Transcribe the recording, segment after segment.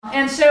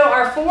And so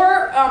our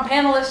four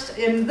panelists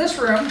in this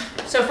room.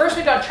 So first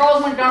we've got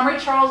Charles Montgomery.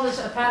 Charles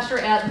is a pastor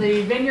at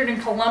the Vineyard in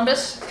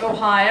Columbus,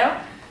 Ohio.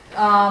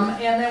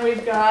 And then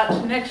we've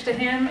got next to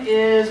him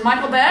is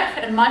Michael Beck,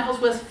 and Michael's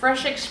with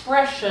Fresh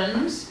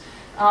Expressions,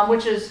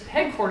 which is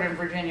headquartered in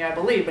Virginia, I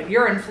believe, but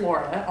you're in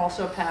Florida,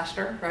 also a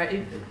pastor,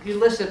 right? You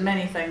listed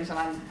many things, and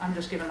I'm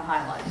just giving the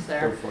highlights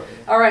there.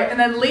 All right, and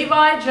then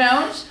Levi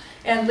Jones,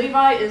 and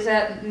Levi is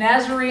at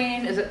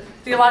Nazarene, is it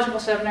Theological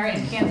Seminary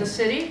in Kansas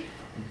City,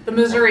 the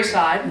Missouri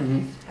side,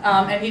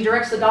 and he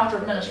directs the Doctor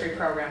of Ministry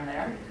program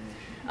there.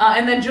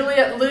 And then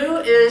Juliet Liu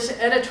is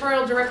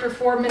editorial director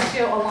for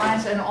Missio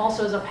Alliance and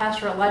also is a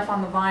pastor at Life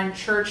on the Vine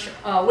Church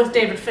with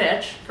David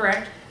Fitch,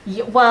 correct?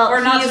 Yeah, well,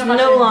 he is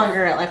no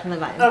longer at Life on the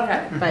Vine.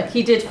 Okay. But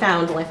he did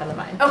found Life on the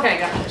Vine. Okay,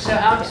 gotcha. So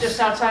just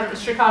outside of the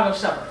Chicago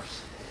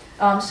suburbs.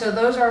 So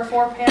those are our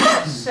four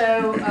panelists.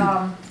 So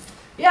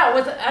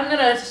I'm going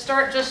to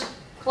start just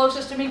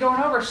closest to me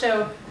going over.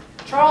 So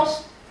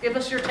Charles, give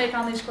us your take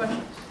on these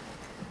questions.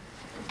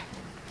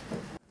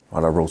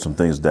 Well, I wrote some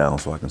things down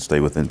so I can stay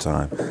within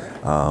time.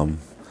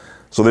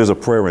 So there's a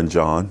prayer in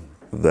John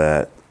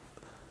that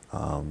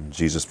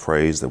Jesus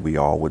prays that we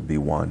all would be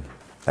one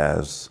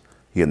as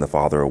he and the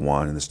Father are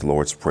one, and it's the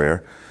Lord's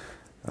Prayer.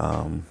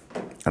 And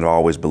I've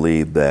always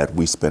believed that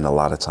we spend a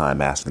lot of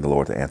time asking the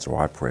Lord to answer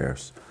our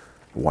prayers.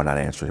 Why not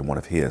answer one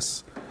of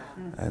his?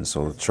 And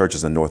so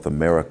churches in North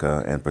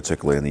America, and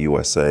particularly in the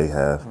USA,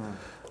 have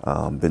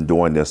been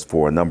doing this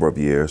for a number of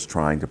years,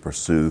 trying to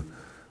pursue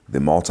the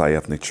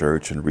multi-ethnic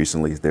church, and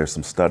recently there's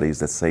some studies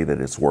that say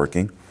that it's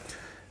working.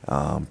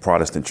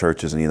 Protestant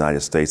churches in the United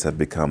States have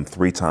become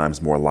 3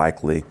 times more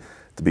likely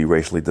to be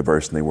racially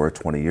diverse than they were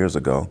 20 years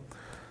ago.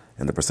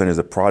 And the percentage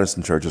of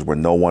Protestant churches where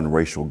no one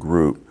racial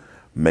group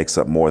makes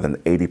up more than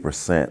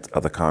 80%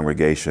 of the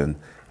congregation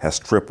has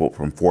tripled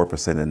from 4%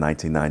 in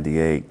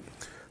 1998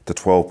 to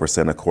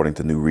 12% according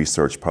to new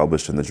research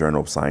published in the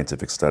Journal of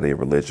Scientific Study of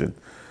Religion.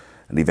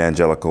 And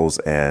evangelicals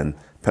and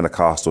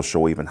Pentecostals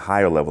show even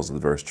higher levels of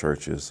diverse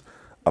churches,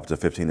 up to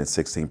 15 and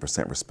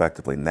 16%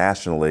 respectively.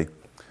 Nationally,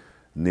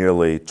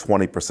 nearly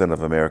 20%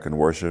 of American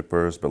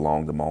worshipers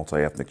belong to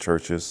multi-ethnic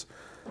churches,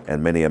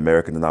 and many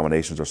American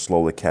denominations are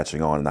slowly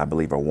catching on and I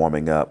believe are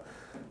warming up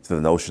to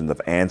the notion of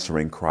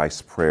answering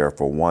Christ's prayer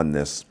for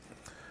oneness.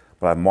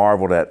 But I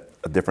marveled at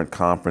different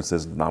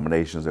conferences and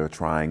denominations that are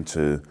trying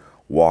to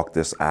walk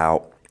this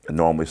out. It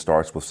normally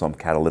starts with some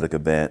catalytic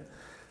event,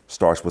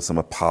 starts with some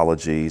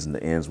apologies, and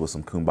ends with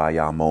some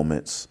kumbaya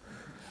moments.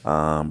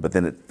 But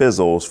then it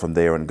fizzles from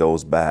there and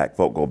goes back.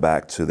 Folk go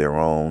back to their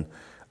own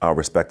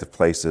respective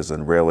places,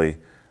 and rarely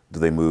do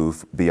they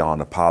move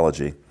beyond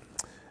apology.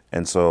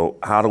 And so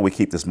how do we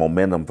keep this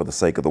momentum for the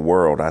sake of the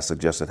world? I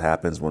suggest it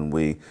happens when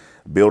we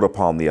build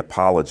upon the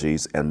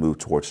apologies and move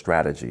towards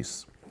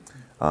strategies.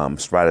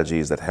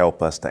 Strategies that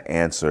help us to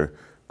answer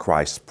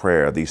Christ's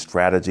prayer. These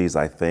strategies,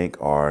 I think,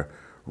 are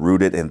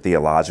rooted in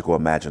theological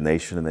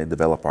imagination, and they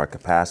develop our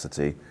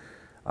capacity.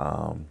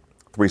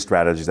 3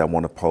 strategies I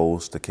want to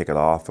pose to kick it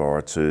off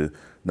are to,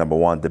 number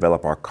 1,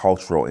 develop our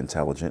cultural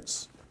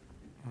intelligence.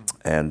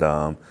 And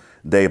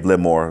Dave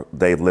Livermore,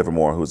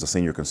 who's a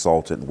senior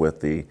consultant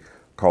with the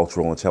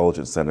Cultural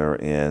Intelligence Center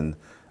in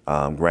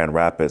Grand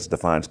Rapids,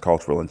 defines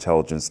cultural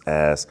intelligence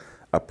as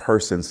a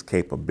person's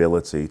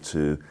capability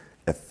to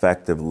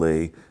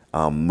effectively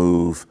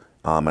move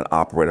and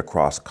operate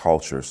across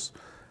cultures.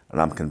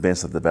 And I'm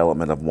convinced the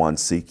development of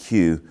one's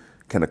CQ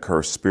can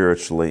occur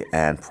spiritually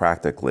and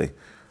practically.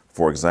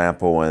 For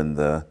example,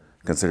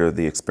 consider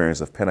the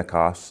experience of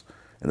Pentecost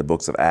in the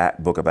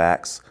book of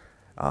Acts.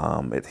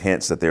 It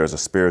hints that there is a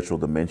spiritual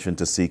dimension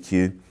to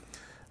CQ.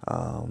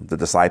 The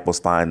disciples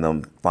find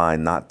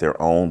not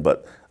their own,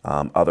 but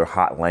other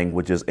hot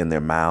languages in their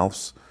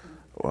mouths.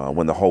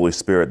 When the Holy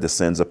Spirit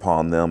descends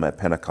upon them at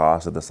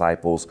Pentecost, the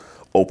disciples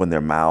open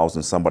their mouths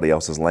and somebody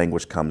else's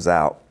language comes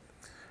out.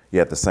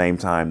 Yet at the same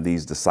time,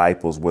 these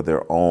disciples were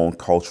their own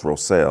cultural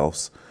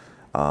selves.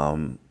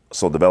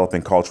 So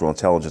developing cultural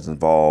intelligence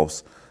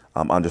involves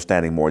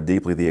understanding more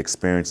deeply the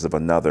experiences of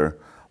another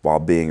while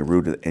being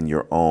rooted in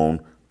your own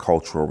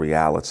cultural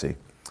reality.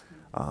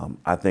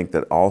 I think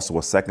that also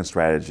a second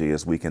strategy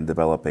is we can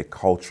develop a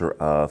culture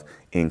of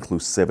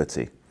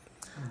inclusivity.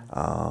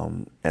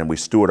 And we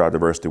steward our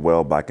diversity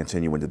well by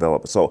continuing to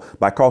develop. So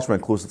by cultural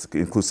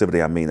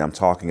inclusivity, I'm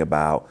talking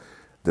about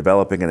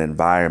developing an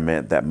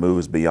environment that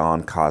moves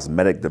beyond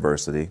cosmetic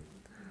diversity,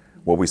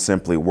 where we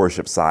simply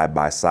worship side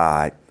by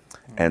side,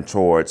 and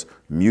towards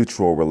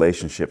mutual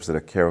relationships that are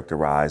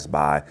characterized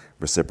by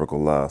reciprocal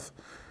love.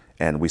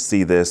 And we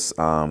see this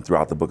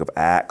throughout the book of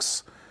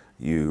Acts.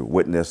 You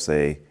witness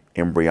a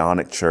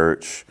embryonic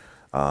church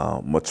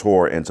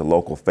mature into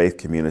local faith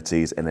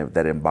communities and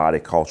that embody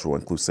cultural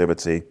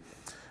inclusivity.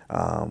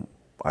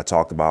 I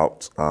talked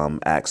about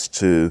Acts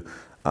 2.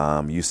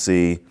 You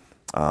see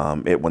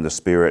it when the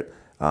Spirit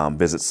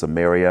visits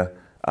Samaria.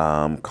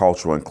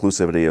 Cultural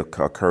inclusivity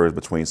occurs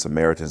between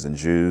Samaritans and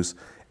Jews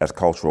as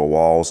cultural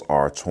walls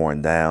are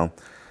torn down.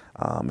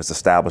 It's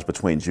established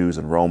between Jews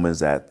and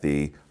Romans at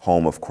the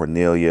home of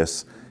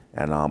Cornelius,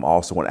 And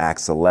also in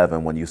Acts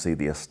 11, when you see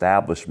the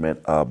establishment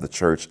of the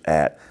church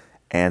at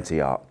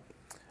Antioch.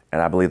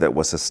 And I believe that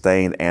what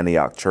sustained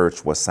Antioch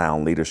church was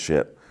sound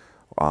leadership.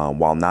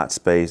 While not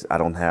space, I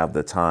don't have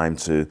the time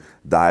to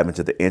dive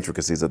into the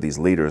intricacies of these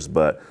leaders,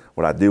 but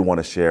what I do want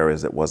to share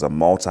is it was a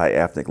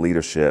multi-ethnic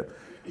leadership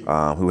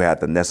who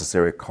had the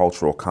necessary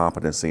cultural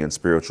competency and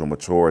spiritual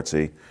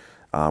maturity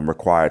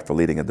required for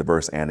leading a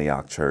diverse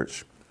Antioch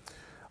church.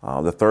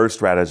 The third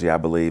strategy, I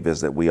believe,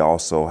 is that we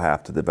also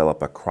have to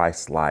develop a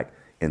Christ-like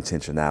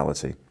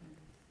intentionality.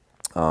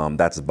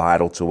 That's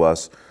vital to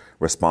us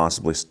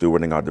responsibly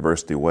stewarding our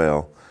diversity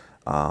well.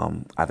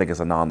 I think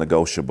it's a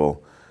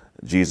non-negotiable.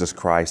 Jesus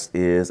Christ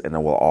is and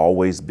will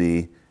always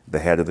be the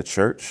head of the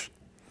church.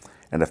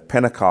 And if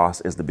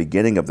Pentecost is the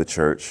beginning of the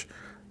church,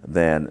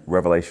 then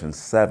Revelation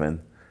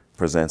 7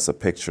 presents a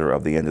picture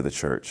of the end of the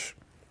church.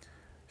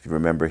 If you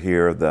remember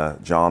here,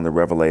 John the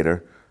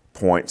Revelator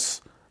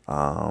paints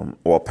a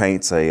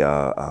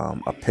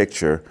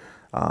picture.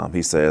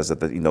 He says that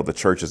the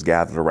church is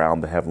gathered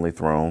around the heavenly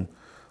throne,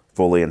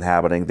 fully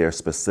inhabiting their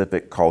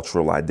specific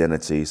cultural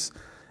identities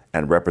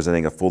and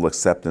representing a full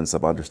acceptance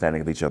of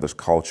understanding of each other's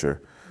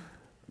culture.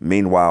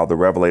 Meanwhile, the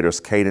Revelator's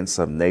cadence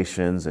of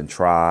nations and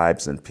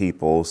tribes and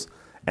peoples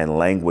and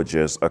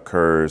languages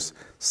occurs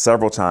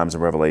several times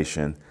in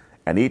Revelation,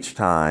 and each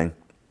time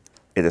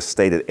it is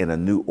stated in a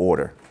new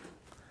order,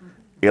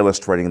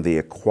 illustrating the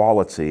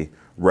equality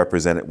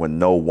represented when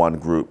no one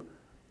group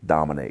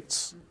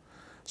dominates.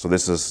 So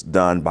this is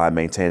done by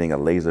maintaining a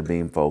laser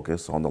beam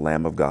focus on the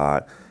Lamb of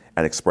God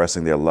and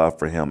expressing their love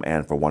for him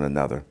and for one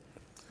another.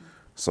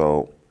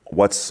 So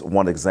what's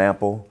one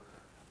example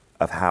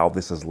of how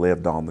this is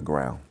lived on the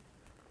ground?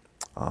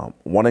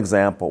 One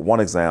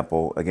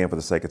example, again, for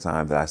the sake of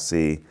time, that I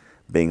see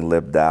being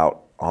lived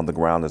out on the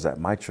ground is at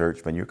my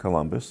church, Vineyard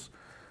Columbus.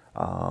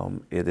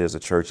 It is a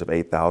church of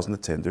 8,000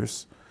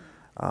 attenders.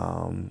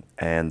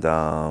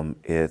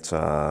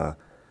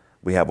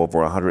 We have over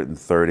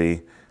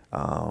 130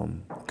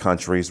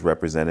 countries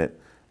represented,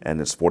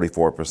 and it's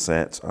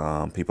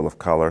 44% people of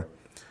color.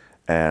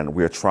 And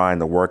we're trying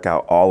to work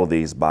out all of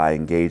these by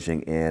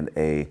engaging in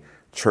a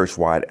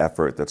church-wide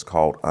effort that's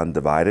called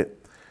Undivided,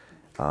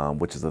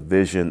 which is a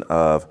vision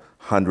of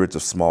hundreds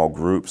of small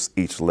groups,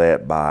 each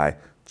led by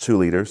 2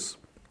 leaders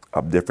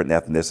of different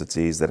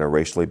ethnicities that are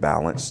racially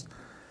balanced.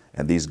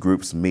 And these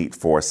groups meet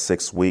for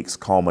 6 weeks,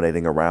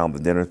 culminating around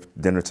the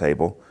dinner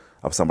table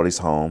of somebody's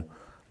home,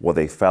 where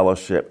they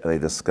fellowship and they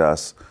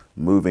discuss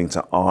moving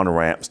to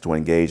on-ramps to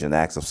engage in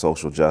acts of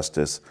social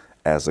justice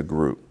as a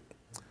group.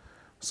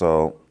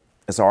 So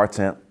it's our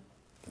attempt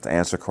to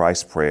answer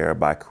Christ's prayer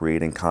by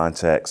creating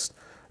context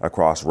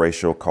across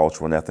racial,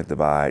 cultural, and ethnic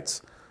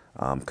divides,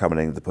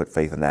 coming to put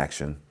faith in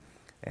action.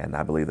 And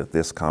I believe that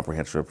this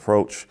comprehensive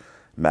approach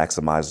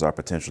maximizes our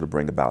potential to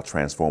bring about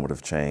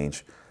transformative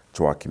change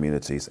to our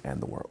communities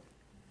and the world.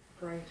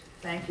 Great.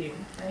 Thank you.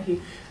 Thank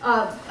you.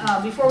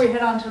 Before we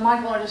head on to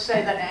Michael, I want to just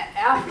say that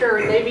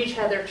after they've each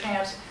had their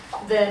chance,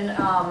 then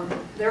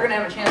they're going to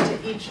have a chance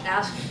to each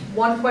ask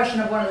one question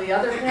of one of the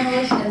other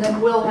panelists, and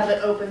then we'll have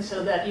it open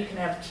so that you can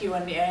have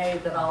Q&A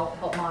that I'll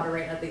help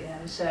moderate at the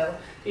end. So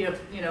if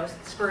you have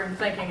spurring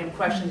thinking and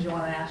questions you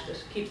want to ask,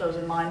 just keep those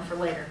in mind for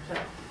later. So,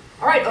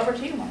 all right, over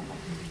to you, Michael.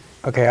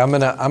 Okay, I'm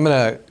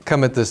gonna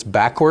come at this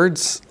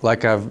backwards,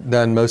 like I've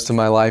done most of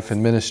my life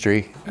in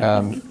ministry,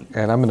 and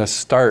I'm gonna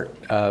start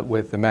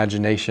with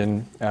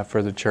imagination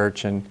for the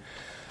church. And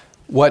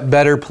what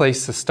better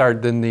place to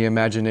start than the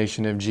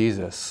imagination of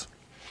Jesus,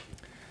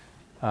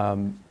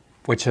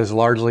 which has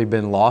largely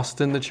been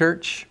lost in the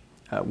church.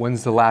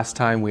 When's the last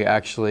time we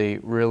actually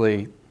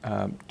really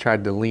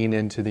tried to lean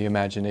into the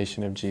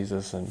imagination of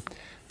Jesus and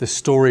the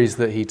stories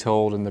that he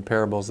told and the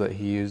parables that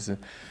he used?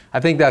 I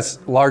think that's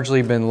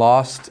largely been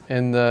lost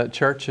in the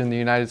church in the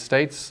United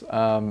States.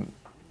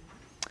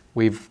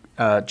 We've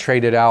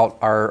traded out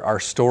our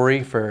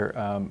story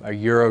for a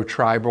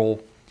Euro-tribal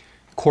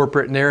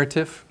corporate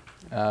narrative,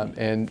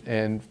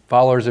 and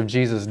followers of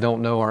Jesus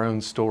don't know our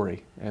own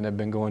story and have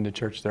been going to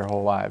church their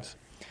whole lives.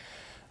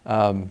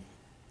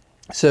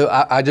 So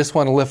I just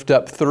want to lift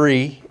up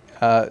 3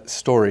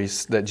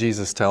 stories that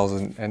Jesus tells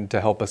and to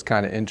help us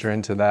kind of enter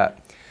into that.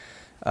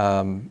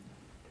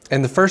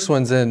 And the first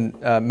one's in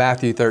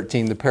Matthew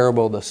 13, the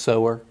parable of the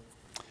sower.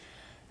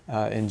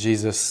 And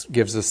Jesus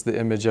gives us the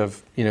image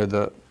of,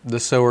 the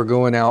sower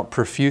going out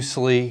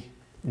profusely,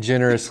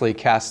 generously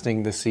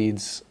casting the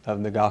seeds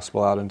of the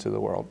gospel out into the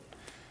world.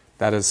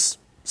 That is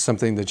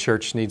something the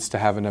church needs to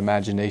have an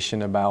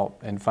imagination about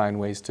and find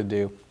ways to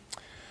do.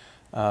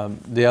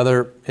 The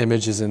other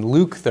image is in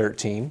Luke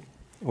 13,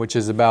 which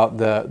is about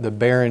the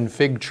barren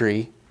fig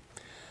tree.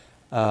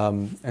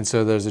 And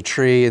so there's a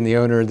tree, and the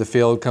owner of the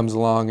field comes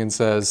along and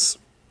says,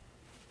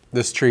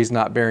 "This tree's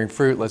not bearing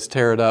fruit. Let's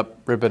tear it up,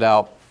 rip it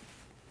out,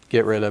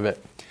 get rid of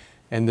it."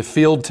 And the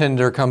field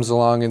tender comes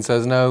along and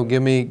says, "No,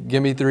 give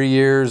me 3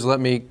 years.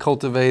 Let me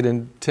cultivate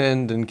and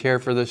tend and care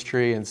for this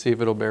tree and see if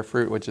it'll bear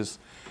fruit," which is,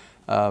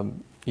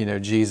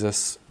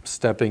 Jesus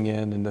stepping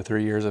in the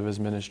 3 years of his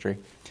ministry.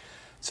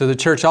 So the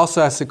church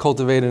also has to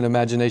cultivate an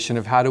imagination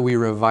of how do we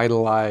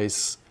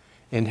revitalize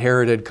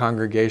inherited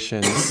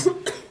congregations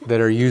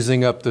that are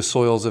using up the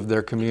soils of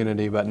their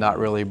community but not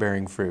really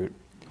bearing fruit.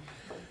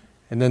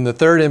 And then the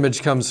third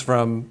image comes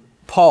from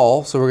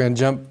Paul. So we're going to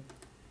jump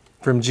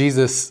from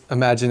Jesus'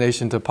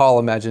 imagination to Paul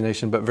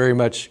imagination, but very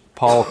much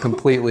Paul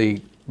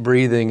completely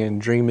breathing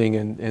and dreaming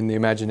in the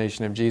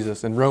imagination of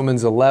Jesus. And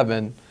Romans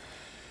 11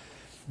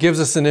 gives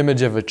us an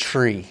image of a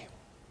tree.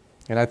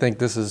 And I think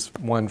this is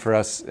one for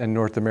us in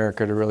North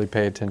America to really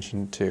pay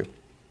attention to.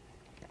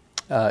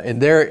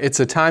 And there, it's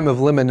a time of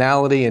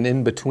liminality and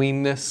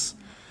in-betweenness.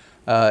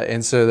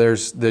 And so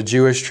there's the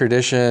Jewish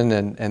tradition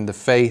and the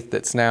faith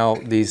that's now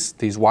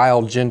these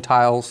wild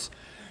Gentiles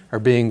are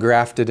being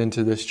grafted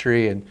into this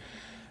tree. And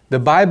the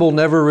Bible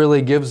never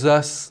really gives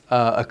us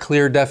a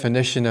clear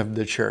definition of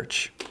the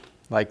church.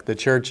 Like the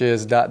church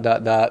is ...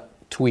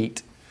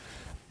 tweet.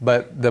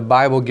 But the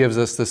Bible gives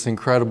us this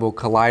incredible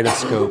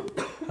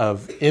kaleidoscope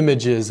of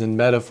images and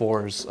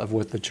metaphors of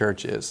what the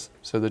church is.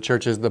 So the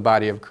church is the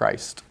body of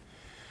Christ.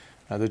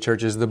 The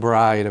church is the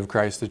bride of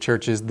Christ. The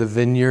church is the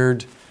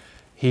vineyard.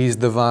 He's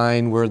the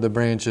vine, we're the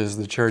branches.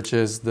 The church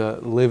is the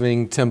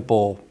living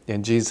temple,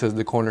 and Jesus is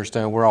the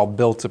cornerstone. We're all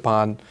built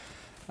upon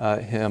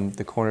him,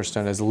 the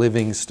cornerstone, as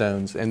living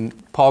stones. And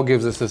Paul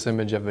gives us this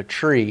image of a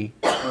tree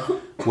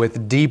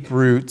with deep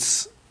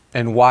roots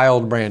and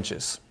wild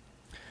branches.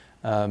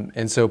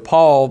 And so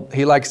Paul,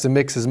 he likes to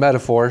mix his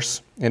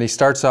metaphors, and he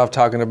starts off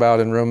talking about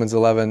in Romans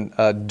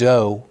 11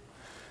 dough,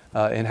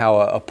 and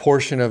how a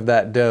portion of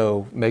that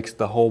dough makes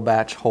the whole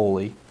batch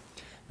holy.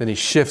 Then he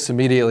shifts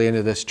immediately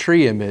into this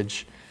tree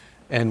image,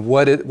 and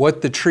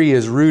what the tree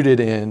is rooted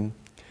in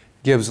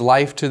gives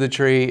life to the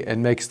tree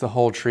and makes the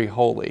whole tree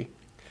holy.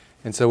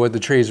 And so what the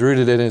tree is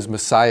rooted in is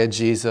Messiah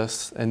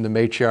Jesus and the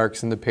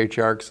matriarchs and the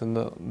patriarchs and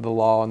the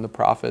law and the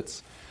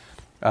prophets.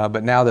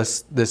 But now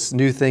this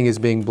new thing is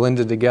being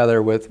blended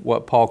together with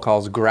what Paul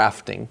calls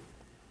grafting.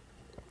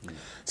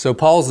 So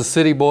Paul's a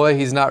city boy.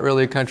 He's not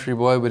really a country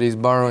boy, but he's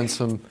borrowing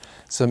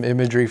some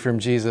imagery from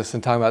Jesus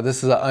and talking about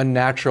this is an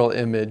unnatural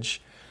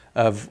image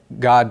of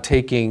God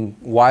taking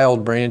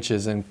wild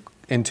branches and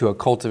into a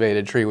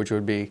cultivated tree, which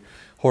would be,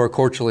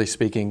 horticulturally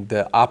speaking,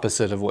 the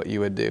opposite of what you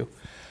would do.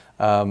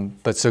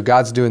 But so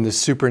God's doing this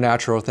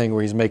supernatural thing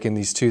where he's making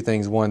these two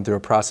things one through a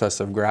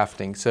process of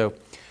grafting. So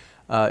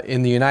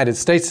in the United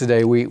States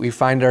today, we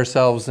find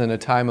ourselves in a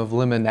time of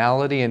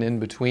liminality and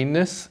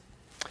in-betweenness,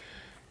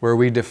 where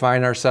we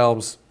define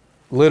ourselves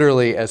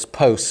literally as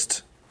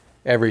post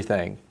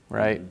everything,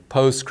 right?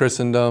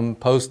 Post-Christendom,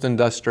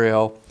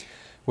 post-industrial,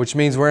 which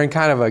means we're in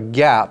kind of a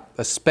gap,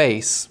 a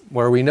space,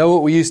 where we know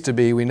what we used to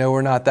be, we know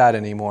we're not that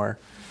anymore.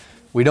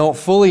 We don't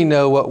fully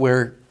know what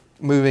we're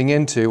moving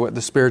into, what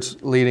the Spirit's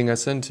leading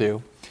us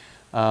into.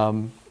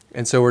 And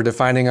so we're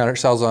defining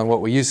ourselves on what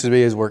we used to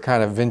be as we're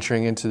kind of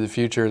venturing into the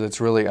future that's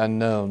really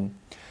unknown.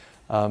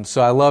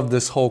 So I love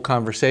this whole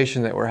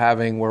conversation that we're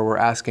having where we're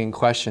asking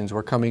questions.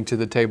 We're coming to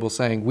the table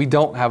saying, we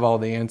don't have all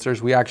the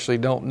answers. We actually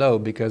don't know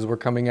because we're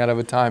coming out of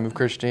a time of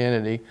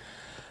Christianity,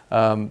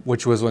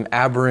 which was an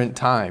aberrant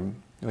time,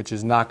 which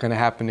is not going to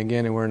happen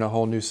again, and we're in a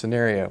whole new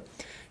scenario.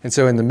 And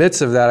so in the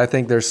midst of that, I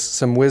think there's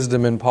some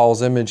wisdom in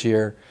Paul's image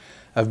here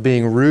of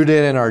being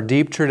rooted in our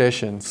deep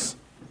traditions.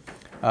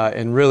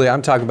 And really,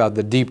 I'm talking about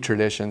the deep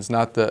traditions,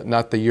 not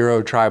the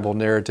Euro-tribal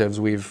narratives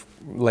we've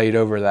laid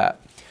over that.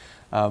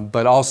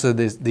 But also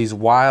these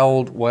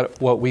wild,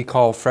 what we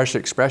call fresh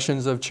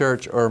expressions of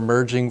church or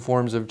emerging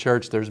forms of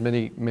church. There's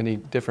many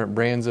different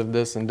brands of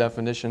this and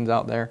definitions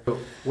out there.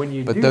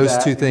 But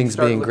those two things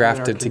being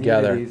grafted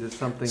together.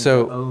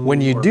 So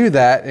when you do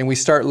that and we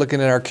start looking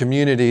at our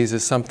communities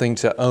as something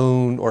to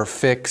own or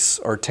fix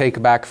or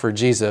take back for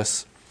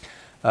Jesus,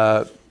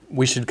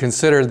 we should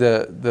consider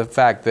the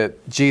fact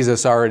that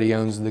Jesus already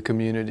owns the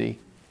community.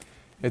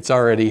 It's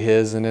already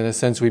his, and in a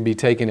sense we'd be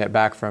taking it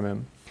back from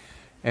him.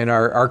 And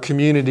our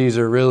communities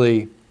are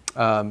really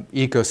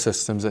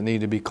ecosystems that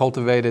need to be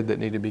cultivated, that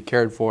need to be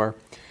cared for.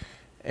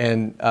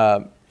 And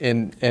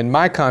in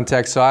my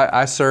context, so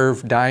I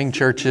serve dying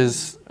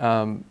churches,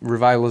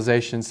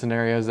 revitalization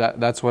scenarios.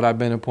 That's what I've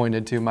been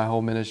appointed to my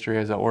whole ministry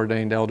as an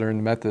ordained elder in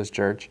the Methodist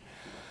Church.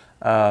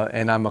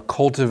 And I'm a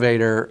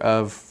cultivator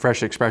of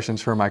fresh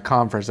expressions for my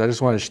conference. I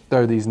just want to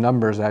throw these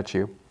numbers at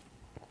you.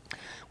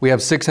 We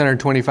have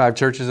 625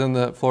 churches in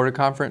the Florida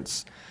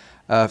Conference.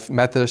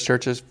 Methodist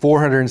churches,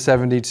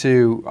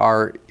 472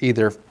 are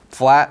either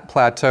flat,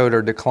 plateaued,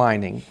 or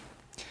declining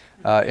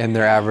in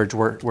their average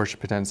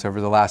worship attendance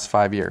over the last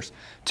 5 years.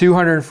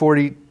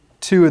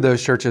 242 of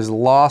those churches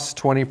lost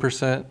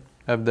 20%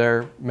 of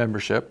their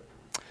membership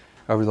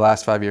over the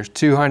last 5 years.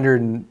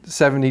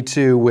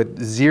 272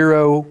 with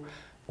 0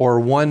 or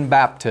 1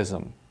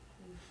 baptism.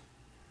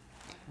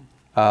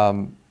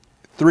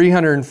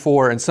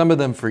 304, and some of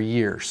them for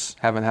years,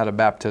 haven't had a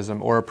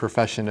baptism or a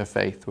profession of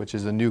faith, which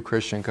is a new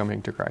Christian coming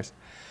to Christ.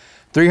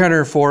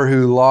 304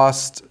 who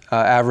lost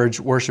average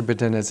worship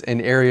attendance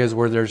in areas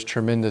where there's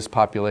tremendous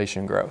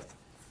population growth.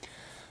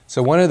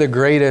 So one of the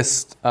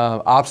greatest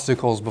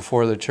obstacles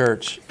before the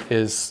church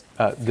is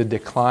the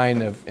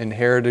decline of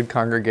inherited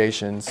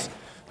congregations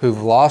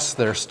who've lost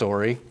their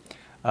story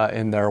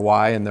in their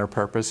why and their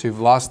purpose,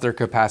 who've lost their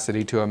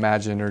capacity to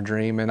imagine or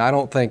dream. And I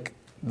don't think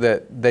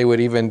that they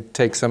would even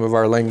take some of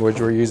our language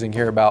we're using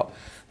here about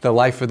the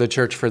life of the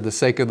church for the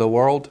sake of the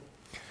world.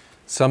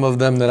 Some of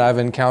them that I've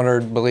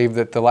encountered believe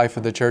that the life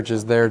of the church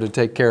is there to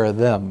take care of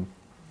them,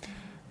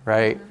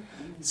 right?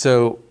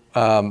 So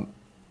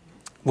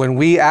when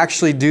we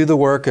actually do the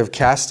work of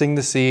casting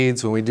the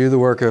seeds, when we do the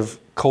work of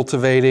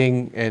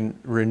cultivating and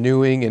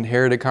renewing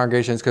inherited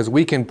congregations, because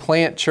we can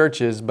plant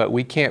churches, but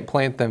we can't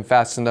plant them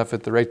fast enough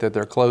at the rate that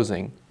they're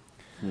closing.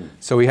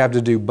 So we have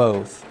to do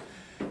both.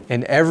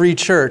 And every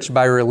church,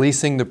 by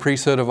releasing the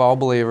priesthood of all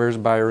believers,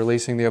 by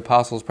releasing the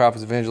apostles,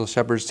 prophets, evangelists,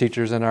 shepherds,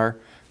 teachers in our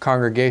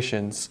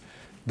congregations,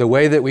 the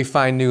way that we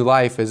find new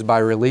life is by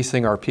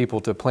releasing our people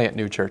to plant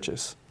new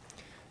churches.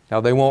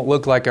 Now, they won't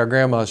look like our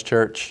grandma's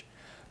church,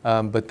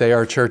 but they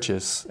are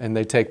churches, and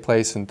they take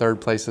place in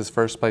third places,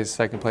 first place,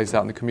 second place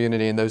out in the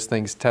community, and those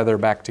things tether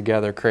back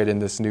together, creating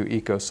this new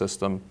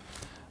ecosystem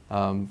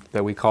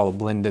that we call a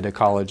blended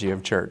ecology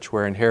of church,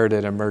 where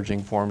inherited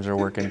emerging forms are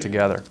working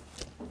together.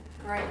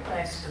 Great,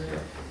 thanks.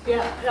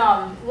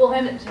 Yeah, we'll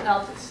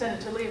I'll send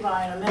it to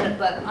Levi in a minute,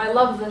 but I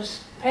love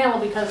this panel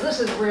because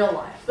this is real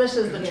life. This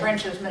is the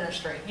trenches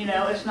ministry. You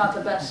know, it's not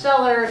the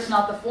bestseller, it's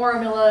not the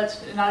formula, it's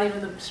not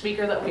even the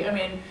speaker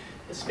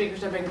the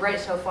speakers have been great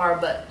so far,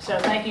 but so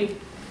thank you,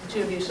 the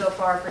two of you so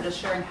far, for just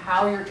sharing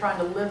how you're trying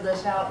to live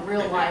this out,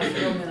 real life,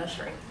 real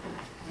ministry.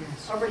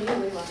 Over to you,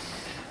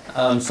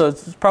 Levi. So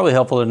it's probably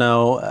helpful to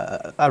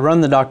know, I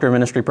run the Doctor of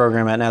Ministry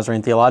program at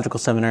Nazarene Theological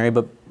Seminary,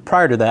 but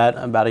prior to that,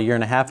 about a year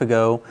and a half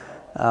ago,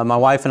 my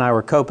wife and I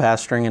were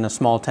co-pastoring in a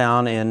small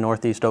town in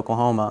northeast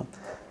Oklahoma.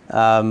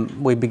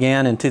 We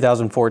began in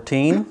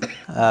 2014. It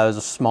was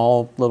a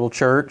small little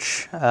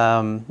church in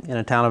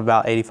a town of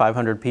about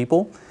 8,500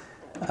 people.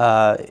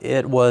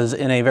 It was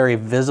in a very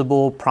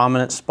visible,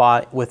 prominent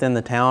spot within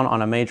the town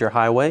on a major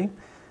highway.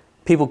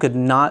 People could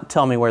not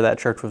tell me where that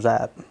church was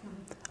at.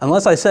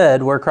 Unless I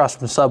said, we're across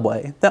from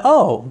Subway.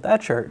 That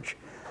church.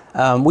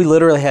 We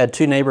literally had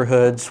two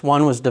neighborhoods.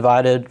 One was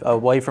divided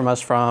away from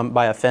us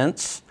by a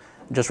fence,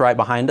 just right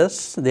behind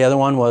us. The other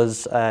one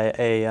was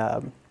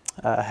a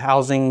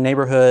housing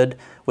neighborhood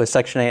with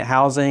Section 8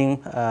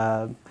 housing,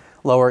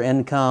 lower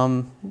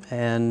income,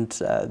 and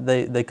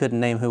they couldn't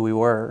name who we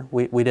were.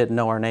 We didn't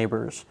know our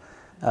neighbors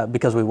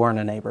because we weren't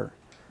a neighbor.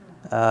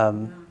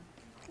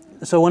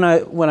 So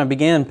when I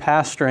began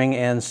pastoring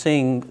and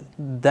seeing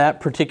that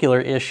particular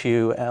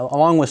issue,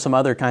 along with some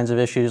other kinds of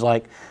issues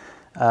like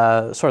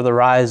sort of the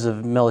rise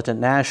of militant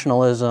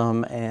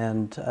nationalism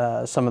and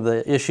some of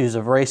the issues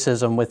of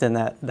racism within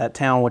that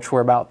town, which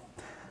were about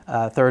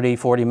 30,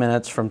 40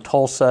 minutes from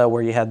Tulsa,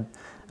 where you had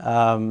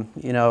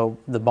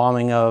the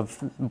bombing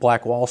of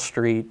Black Wall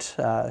Street,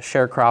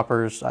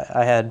 sharecroppers.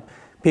 I had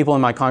people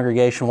in my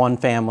congregation, one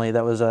family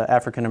that was an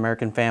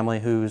African-American family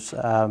whose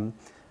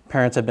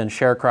parents had been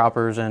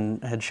sharecroppers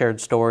and had shared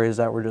stories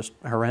that were just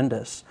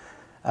horrendous.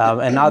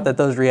 And not that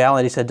those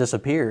realities had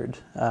disappeared,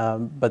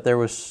 but there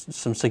was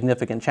some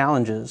significant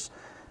challenges.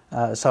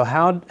 So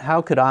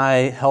how could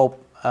I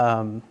help,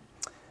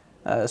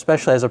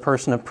 especially as a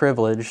person of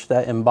privilege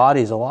that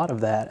embodies a lot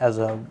of that as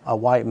a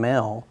white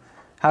male,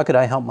 how could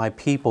I help my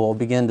people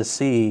begin to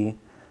see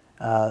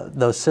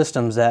those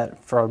systems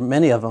that for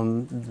many of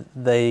them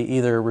they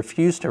either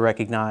refuse to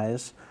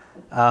recognize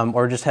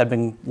or just had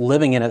been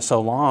living in it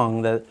so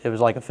long that it was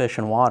like a fish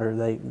in water.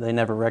 They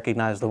never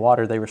recognized the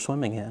water they were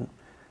swimming in.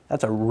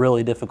 That's a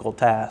really difficult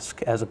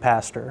task as a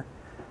pastor.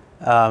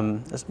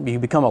 You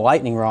become a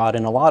lightning rod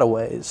in a lot of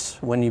ways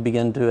when you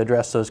begin to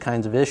address those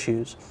kinds of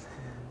issues.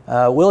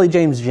 Willie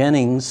James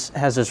Jennings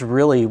has this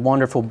really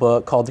wonderful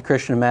book called The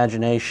Christian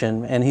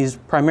Imagination, and he's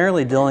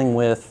primarily dealing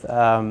with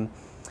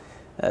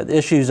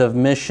issues of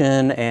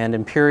mission and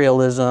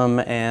imperialism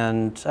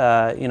and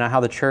how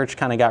the church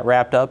kind of got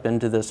wrapped up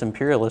into this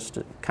imperialist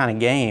kind of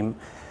game.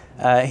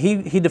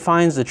 He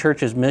defines the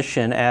church's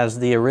mission as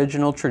the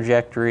original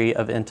trajectory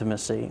of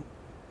intimacy.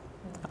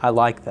 I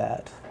like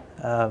that.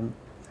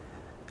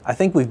 I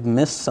think we've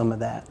missed some of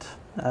that.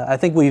 I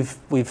think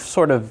we've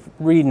sort of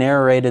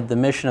re-narrated the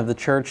mission of the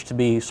church to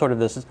be sort of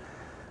this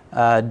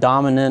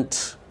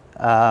dominant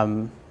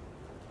how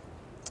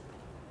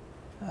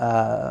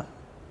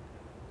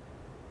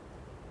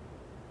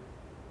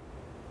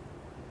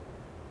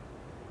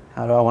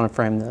do I want to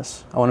frame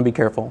this? I want to be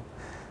careful.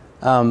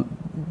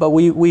 But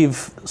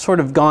we've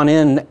sort of gone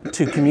in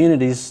to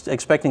communities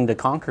expecting to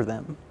conquer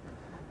them.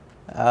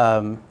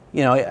 I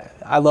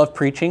love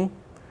preaching.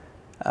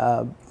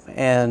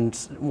 And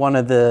one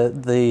of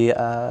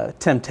the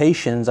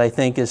temptations, I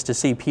think, is to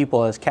see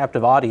people as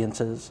captive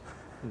audiences.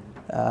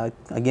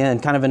 Again,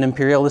 kind of an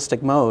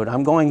imperialistic mode.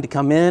 I'm going to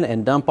come in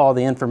and dump all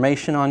the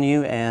information on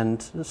you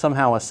and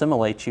somehow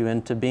assimilate you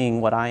into being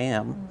what I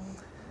am.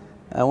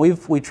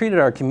 We treated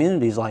our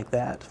communities like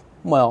that.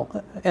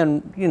 Well,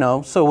 and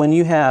so when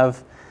you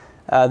have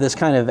this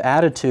kind of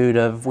attitude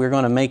of we're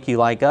going to make you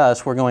like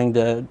us, we're going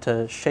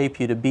to shape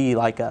you to be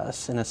like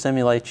us and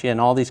assimilate you in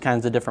all these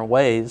kinds of different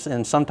ways,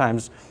 and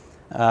sometimes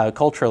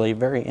culturally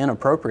very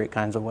inappropriate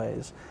kinds of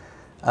ways.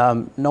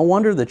 No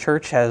wonder the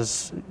church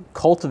has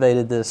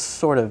cultivated this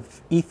sort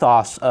of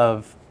ethos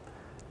of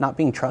not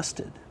being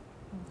trusted.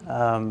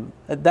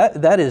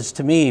 That is,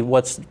 to me,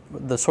 what's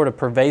the sort of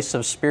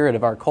pervasive spirit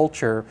of our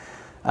culture,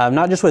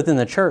 not just within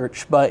the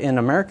church, but in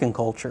American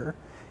culture.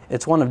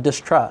 It's one of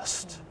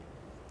distrust.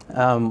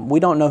 We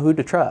don't know who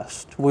to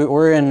trust.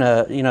 We're in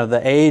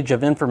the age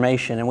of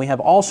information, and we have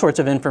all sorts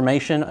of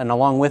information, and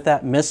along with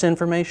that,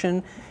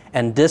 misinformation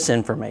and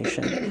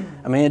disinformation.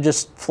 I mean, it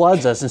just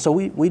floods us, and so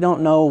we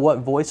don't know what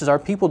voices, our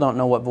people don't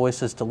know what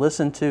voices to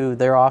listen to.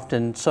 They're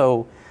often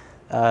so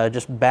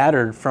just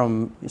battered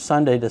from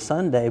Sunday to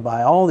Sunday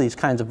by all these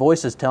kinds of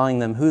voices telling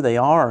them who they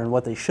are and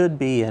what they should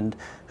be and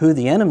who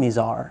the enemies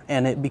are,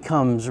 and it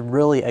becomes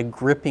really a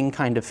gripping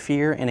kind of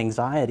fear and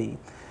anxiety.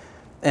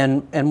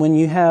 And when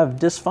you have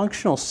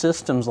dysfunctional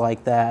systems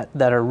like that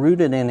are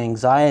rooted in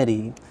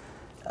anxiety,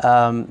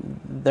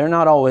 they're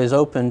not always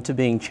open to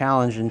being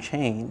challenged and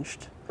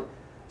changed.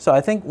 So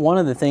I think one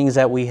of the things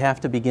that we have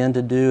to begin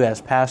to do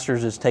as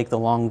pastors is take the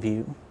long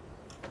view.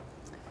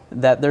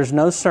 That there's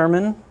no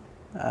sermon,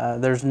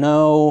 there's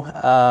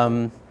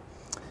no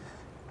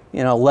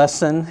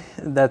lesson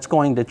that's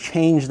going to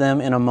change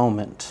them in a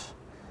moment.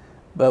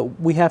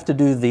 But we have to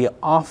do the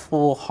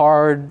awful,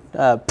 hard,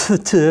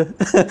 patuo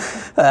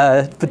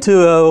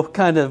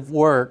kind of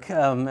work,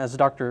 as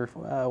Dr.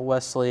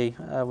 Wesley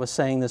was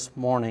saying this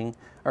morning,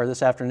 or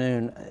this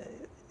afternoon.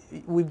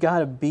 We've got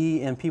to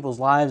be in people's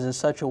lives in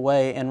such a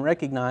way and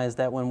recognize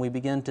that when we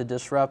begin to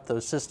disrupt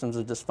those systems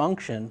of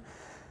dysfunction,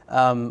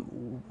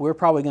 we're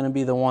probably going to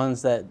be the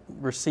ones that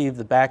receive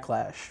the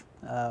backlash.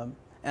 And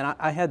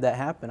I had that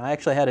happen. I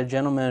actually had a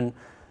gentleman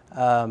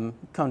come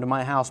to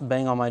my house,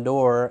 bang on my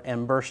door,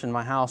 and burst in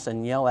my house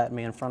and yell at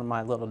me in front of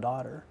my little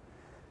daughter.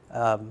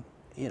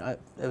 It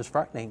was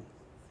frightening,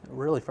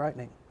 really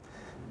frightening.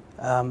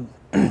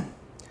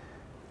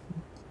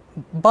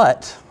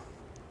 But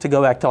to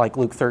go back to like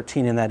Luke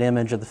 13 in that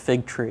image of the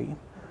fig tree,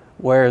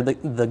 where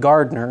the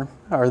gardener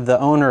or the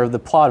owner of the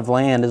plot of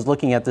land is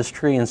looking at this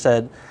tree and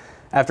said,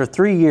 after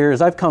 3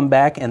 years, I've come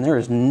back and there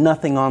is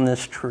nothing on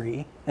this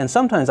tree. And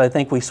sometimes I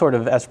think we sort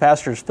of, as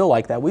pastors, feel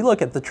like that. We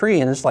look at the tree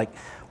and it's like,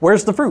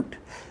 where's the fruit?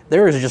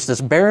 There is just this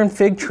barren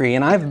fig tree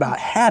and I've about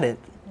had it.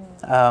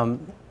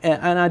 And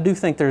I do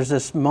think there's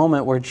this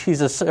moment where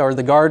Jesus or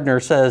the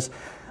gardener says,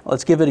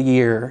 let's give it a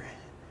year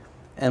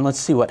and let's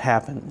see what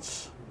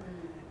happens.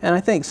 And I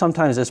think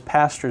sometimes as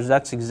pastors,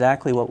 that's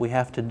exactly what we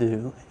have to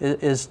do,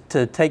 is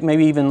to take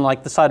maybe even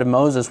like the side of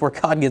Moses where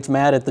God gets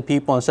mad at the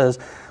people and says,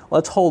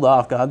 let's hold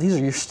off, God.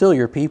 These are still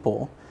your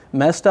people,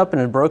 messed up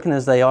and as broken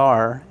as they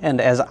are,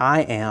 and as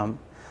I am.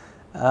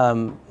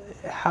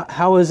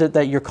 How is it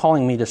that you're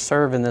calling me to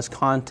serve in this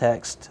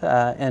context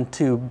and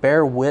to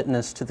bear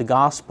witness to the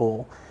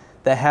gospel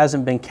that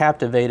hasn't been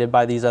captivated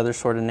by these other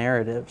sort of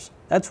narratives?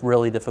 That's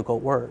really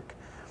difficult work.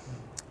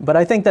 But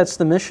I think that's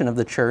the mission of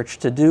the church,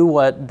 to do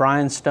what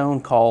Brian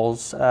Stone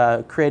calls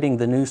creating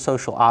the new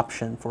social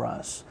option for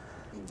us.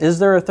 Is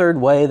there a third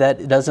way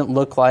that doesn't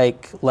look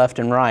like left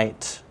and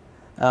right?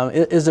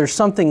 Is there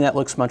something that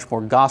looks much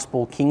more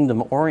gospel,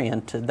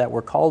 kingdom-oriented that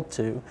we're called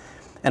to?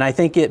 And I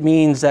think it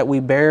means that we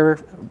bear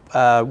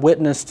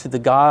witness to the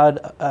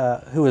God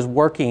who is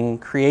working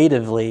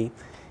creatively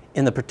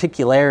in the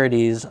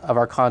particularities of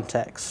our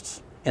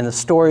contexts, in the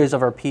stories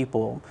of our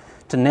people,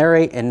 to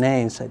narrate and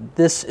name, say,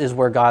 this is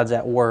where God's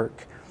at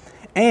work.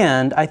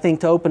 And I think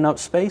to open up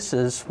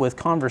spaces with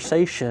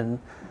conversation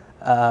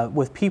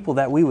with people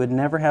that we would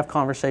never have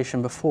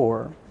conversation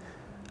before.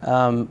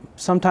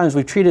 Sometimes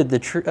we treated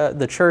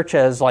the church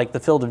as like the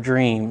field of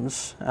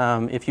dreams.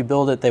 If you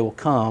build it, they will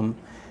come.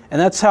 And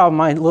that's how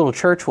my little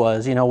church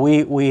was.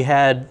 We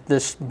had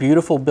this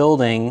beautiful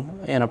building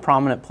in a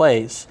prominent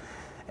place,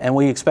 and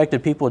we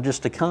expected people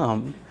just to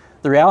come.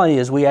 The reality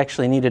is we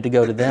actually needed to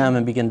go to them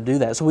and begin to do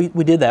that. So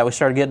we did that. We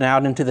started getting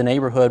out into the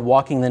neighborhood,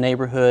 walking the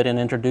neighborhood and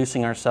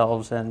introducing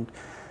ourselves, and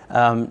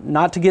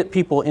not to get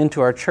people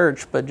into our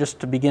church, but just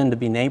to begin to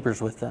be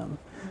neighbors with them.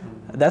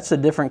 That's a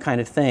different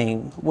kind of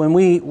thing. When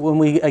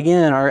we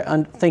again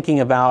are thinking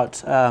about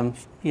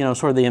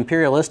sort of the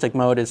imperialistic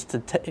mode is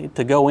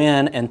to go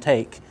in and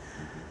take.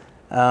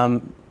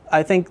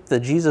 I think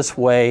the Jesus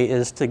way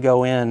is to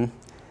go in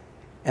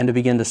and to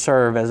begin to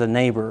serve as a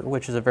neighbor,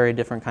 which is a very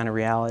different kind of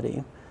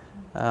reality.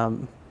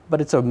 But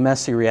it's a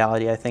messy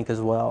reality, I think,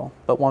 as well,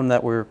 but one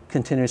that we're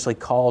continuously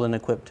called and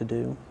equipped to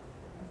do.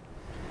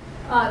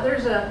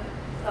 There's a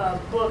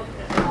book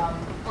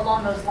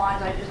along those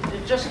lines.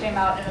 It just came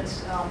out, and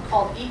it's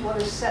called Eat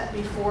What Is Set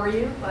Before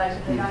You by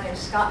a guy named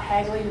Scott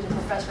Hagley, who's a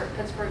professor at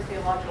Pittsburgh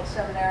Theological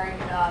Seminary.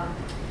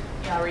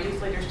 We're youth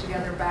leaders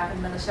together back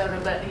in Minnesota,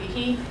 but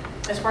he,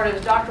 as part of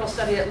his doctoral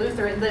study at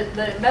Luther,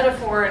 the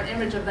metaphor and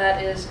image of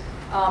that is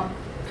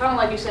kind of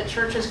like you said,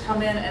 churches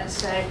come in and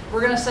say,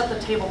 we're going to set the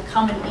table,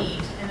 come and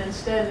eat. And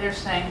instead they're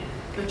saying,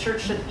 the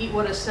church should eat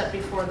what is set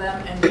before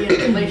them and be in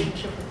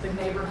relationship with the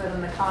neighborhood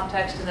and the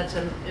context, and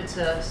it's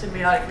a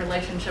symbiotic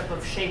relationship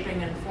of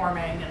shaping and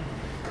forming,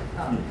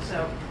 and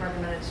so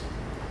recommend it's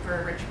a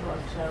very rich book.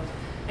 So,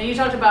 and you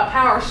talked about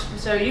power,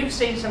 so you've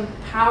seen some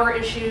power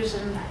issues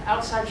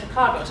outside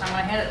Chicago, so I'm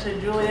going to hand it to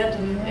Juliet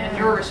and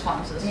your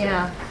responses.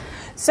 Yeah.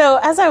 So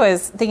as I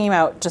was thinking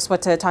about just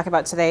what to talk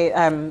about today,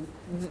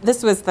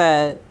 this was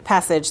the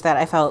passage that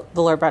I felt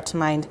the Lord brought to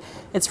mind.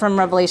 It's from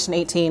Revelation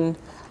 18,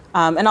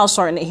 and I'll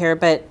shorten it here,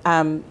 but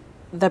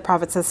the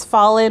prophet says,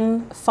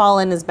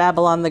 fallen is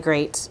Babylon the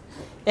Great.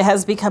 It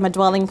has become a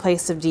dwelling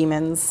place of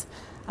demons.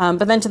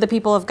 But then to the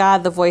people of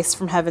God, the voice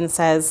from heaven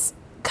says,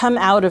 come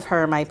out of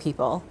her, my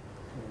people,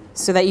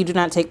 so that you do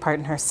not take part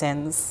in her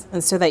sins,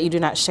 and so that you do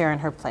not share in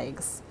her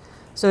plagues.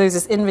 So there's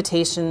this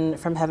invitation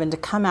from heaven to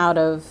come out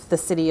of the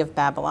city of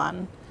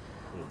Babylon.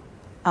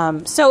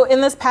 So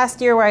in this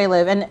past year where I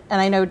live, and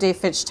I know Dave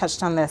Fitch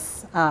touched on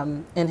this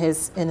in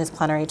his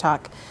plenary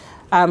talk,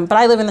 but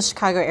I live in the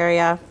Chicago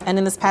area, and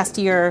in this past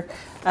year,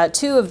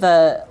 two of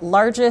the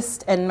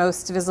largest and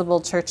most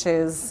visible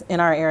churches in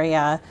our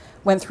area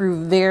went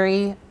through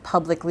very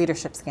public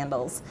leadership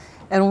scandals.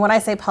 And when I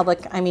say public,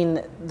 I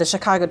mean the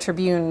Chicago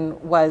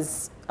Tribune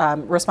was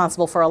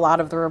responsible for a lot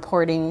of the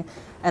reporting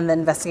and the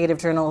investigative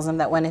journalism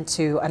that went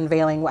into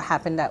unveiling what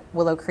happened at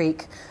Willow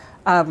Creek.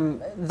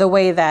 The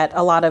way that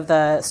a lot of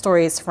the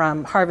stories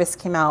from Harvest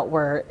came out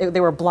they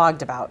were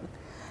blogged about.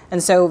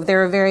 And so there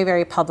were very,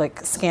 very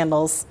public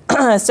scandals.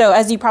 So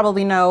as you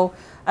probably know,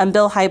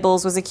 Bill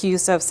Hybels was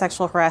accused of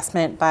sexual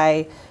harassment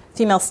by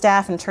female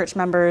staff and church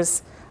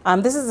members.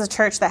 This is a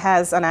church that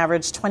has on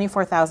average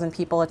 24,000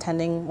 people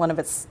attending one of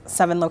its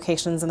 7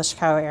 locations in the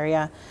Chicago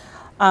area.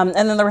 And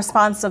then the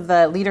response of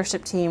the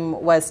leadership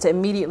team was to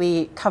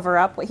immediately cover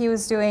up what he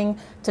was doing,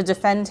 to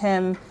defend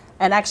him,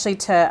 and actually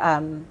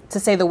to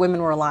say the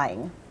women were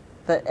lying.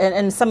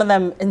 And some of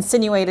them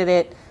insinuated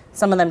it,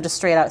 some of them just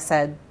straight out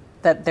said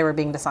that they were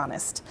being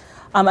dishonest.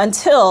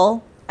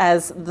 Until,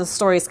 as the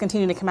stories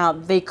continue to come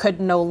out, they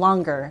could no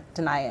longer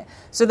deny it.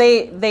 So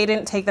they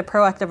didn't take the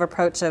proactive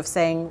approach of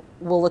saying,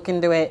 we'll look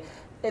into it.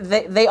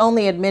 They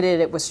only admitted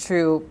it was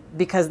true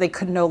because they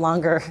could no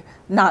longer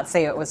not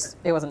say it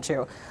wasn't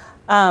true.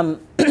 And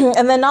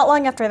then not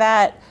long after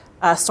that,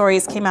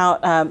 stories came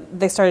out.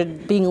 They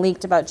started being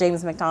leaked about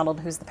James McDonald,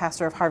 who's the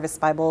pastor of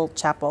Harvest Bible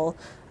Chapel,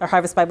 or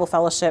Harvest Bible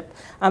Fellowship.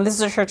 This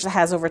is a church that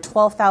has over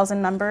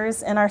 12,000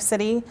 members in our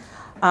city.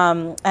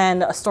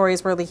 And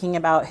stories were leaking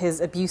about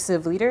his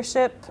abusive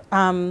leadership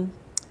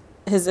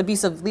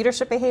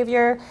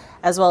behavior,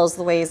 as well as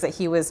the ways that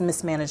he was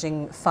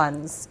mismanaging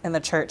funds in the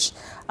church.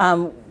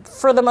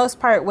 For the most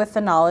part, with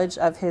the knowledge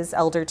of his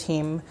elder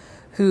team,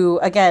 who,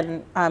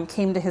 again,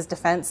 came to his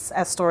defense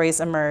as stories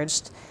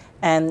emerged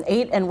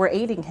and were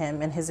aiding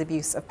him in his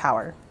abuse of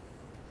power.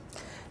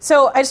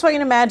 So I just want you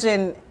to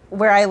imagine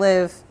where I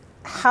live,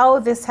 how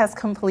this has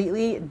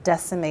completely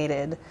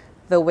decimated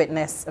the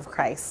witness of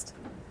Christ.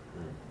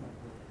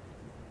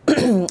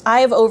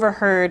 I have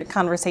overheard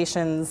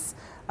conversations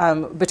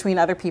between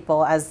other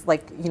people as,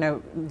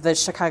 the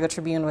Chicago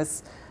Tribune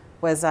was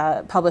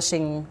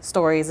publishing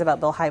stories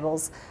about Bill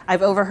Hybels.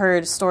 I've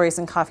overheard stories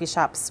in coffee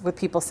shops with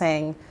people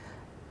saying,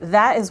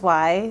 that is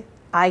why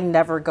I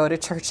never go to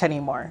church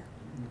anymore.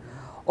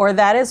 Or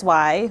that is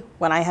why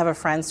when I have a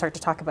friend start to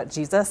talk about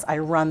Jesus, I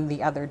run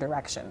the other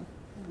direction.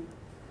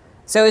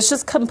 So it's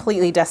just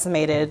completely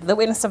decimated the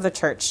witness of the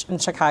church in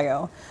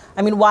Chicago.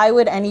 I mean, why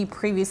would any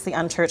previously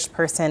unchurched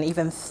person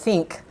even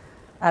think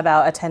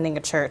about attending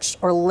a church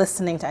or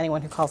listening to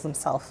anyone who calls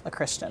himself a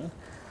Christian?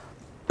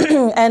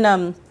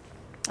 And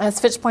as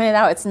Fitch pointed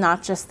out, it's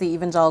not just the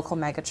evangelical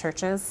mega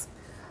churches.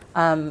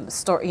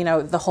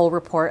 The whole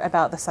report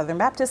about the Southern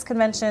Baptist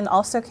Convention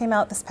also came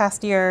out this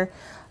past year.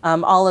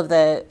 All of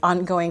the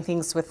ongoing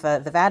things with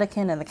the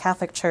Vatican and the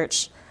Catholic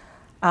Church.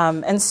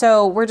 And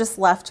so we're just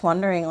left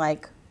wondering,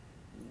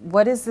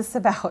 what is this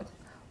about?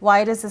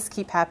 Why does this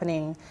keep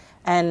happening?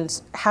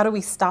 And how do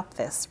we stop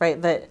this,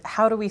 right?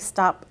 How do we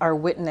stop our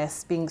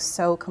witness being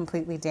so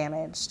completely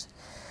damaged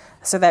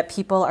so that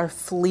people are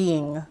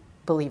fleeing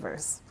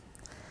believers?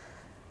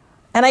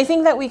 And I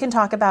think that we can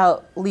talk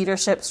about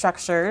leadership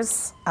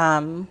structures.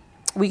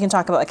 We can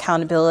talk about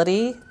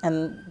accountability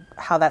and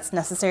how that's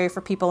necessary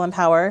for people in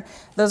power.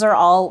 Those are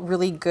all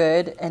really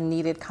good and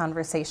needed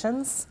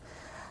conversations.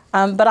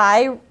 But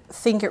I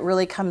think it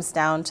really comes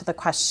down to the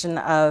question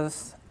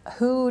of,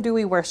 who do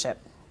we worship?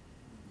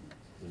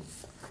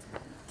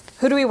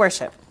 Who do we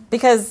worship?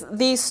 Because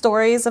these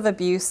stories of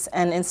abuse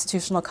and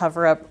institutional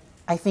cover-up,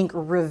 I think,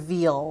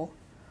 reveal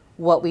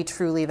what we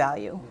truly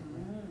value.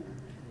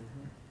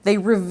 They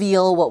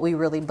reveal what we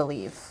really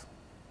believe.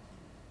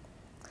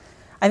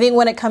 I think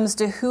when it comes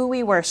to who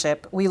we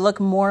worship, we look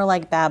more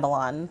like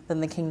Babylon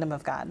than the kingdom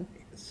of God.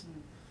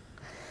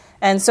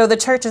 And so the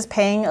church is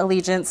paying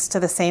allegiance to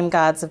the same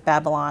gods of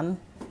Babylon,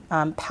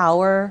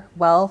 power,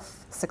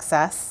 wealth,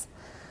 success.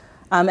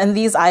 And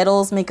these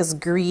idols make us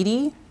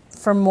greedy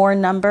for more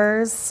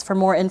numbers, for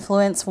more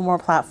influence, for more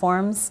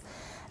platforms.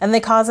 And they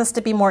cause us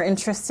to be more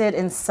interested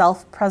in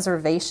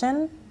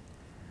self-preservation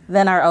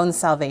than our own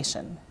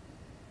salvation.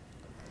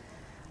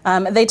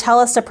 They tell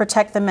us to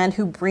protect the men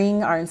who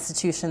bring our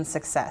institution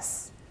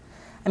success.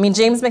 I mean,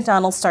 James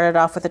MacDonald started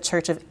off with a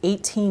church of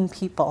 18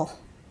 people,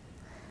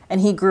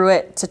 and he grew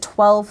it to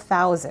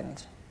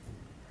 12,000.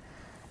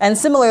 And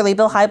similarly,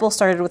 Bill Hybel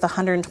started with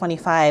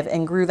 125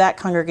 and grew that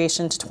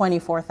congregation to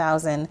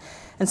 24,000.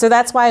 And so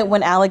that's why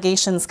when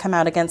allegations come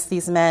out against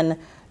these men,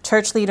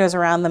 church leaders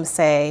around them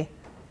say,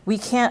 we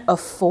can't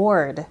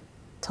afford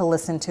to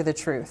listen to the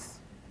truth.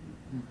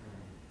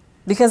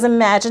 Because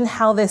imagine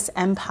how this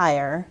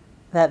empire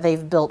that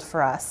they've built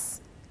for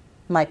us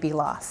might be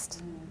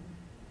lost.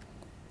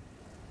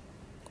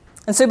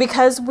 And so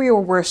because we are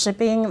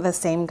worshiping the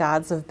same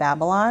gods of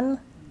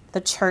Babylon,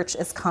 the church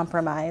is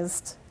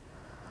compromised.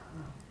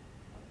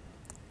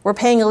 We're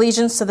paying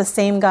allegiance to the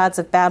same gods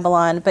of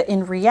Babylon, but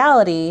in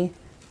reality,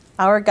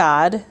 our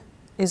God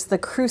is the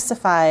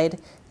crucified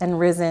and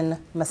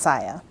risen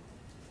Messiah.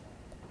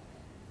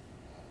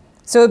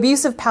 So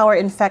abuse of power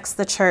infects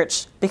the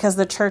church because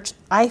the church,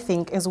 I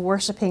think, is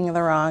worshiping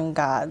the wrong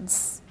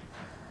gods.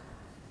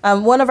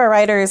 One of our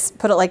writers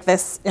put it like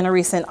this in a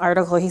recent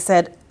article. He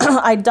said,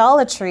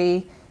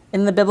 idolatry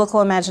in the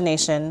biblical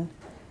imagination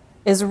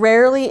is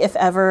rarely, if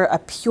ever, a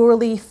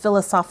purely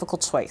philosophical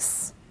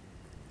choice.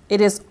 It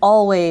is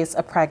always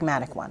a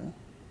pragmatic one.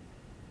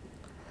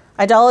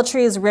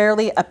 Idolatry is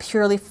rarely a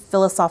purely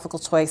philosophical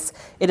choice.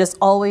 It is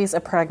always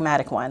a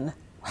pragmatic one.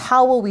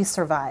 How will we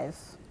survive?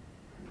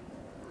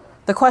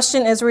 The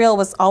question Israel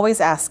was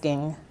always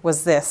asking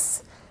was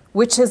this: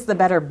 which is the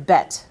better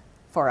bet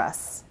for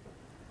us?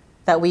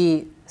 That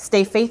we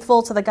stay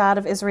faithful to the God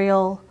of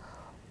Israel,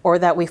 or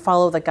that we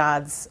follow the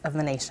gods of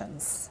the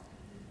nations?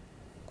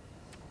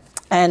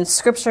 And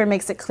Scripture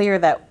makes it clear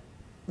that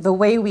the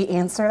way we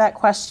answer that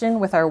question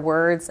with our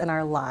words and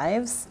our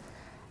lives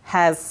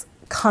has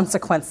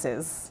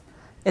consequences.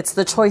 It's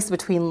the choice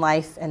between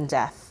life and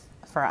death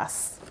for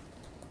us.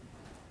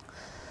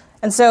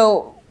 And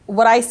so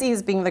what I see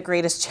as being the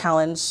greatest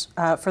challenge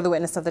for the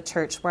witness of the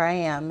church where I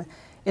am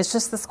is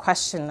just this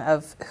question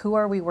of, who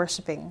are we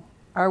worshiping?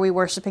 Are we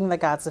worshiping the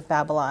gods of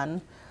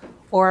Babylon,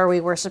 or are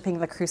we worshiping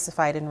the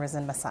crucified and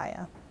risen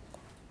Messiah?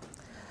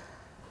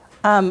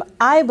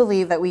 I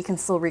believe that we can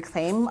still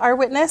reclaim our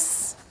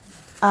witness,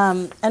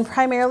 and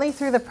primarily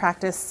through the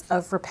practice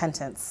of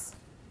repentance.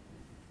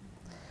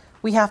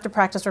 We have to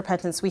practice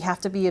repentance. We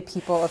have to be a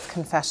people of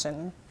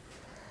confession.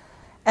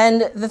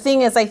 And the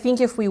thing is, I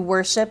think if we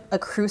worship a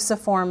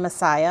cruciform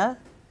Messiah,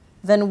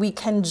 then we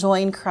can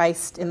join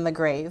Christ in the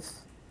grave.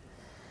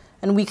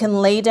 And we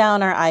can lay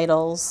down our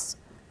idols.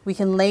 We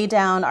can lay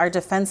down our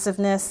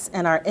defensiveness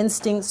and our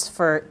instincts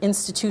for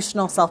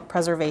institutional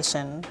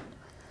self-preservation.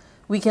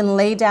 We can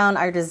lay down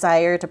our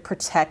desire to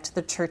protect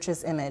the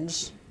church's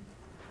image.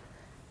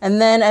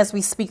 And then as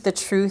we speak the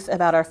truth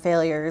about our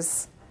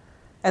failures,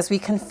 as we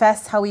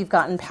confess how we've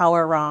gotten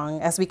power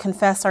wrong, as we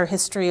confess our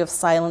history of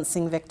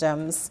silencing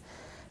victims,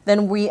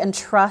 then we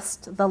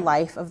entrust the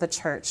life of the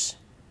church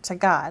to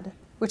God,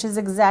 which is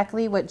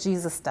exactly what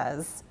Jesus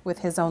does with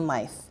his own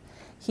life.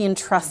 He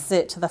entrusts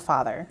it to the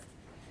Father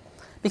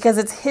because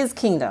it's his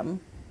kingdom,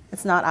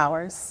 it's not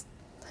ours.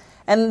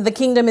 And the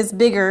kingdom is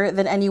bigger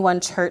than any one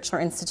church or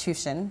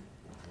institution.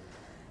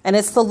 And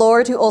it's the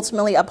Lord who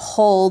ultimately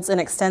upholds and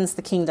extends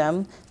the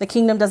kingdom. The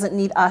kingdom doesn't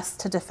need us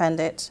to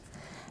defend it.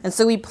 And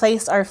so we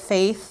place our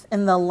faith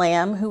in the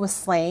Lamb who was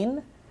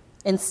slain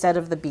instead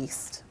of the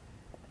beast.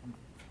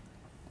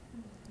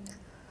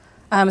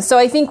 So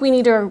I think we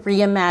need to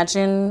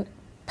reimagine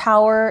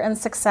power and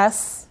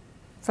success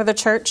for the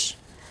church.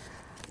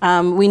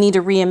 We need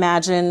to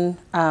reimagine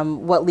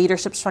what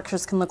leadership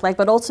structures can look like,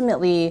 but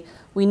ultimately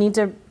we need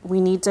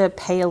to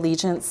pay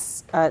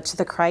allegiance to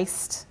the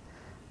Christ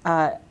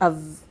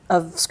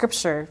of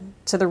Scripture,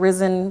 to the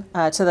risen,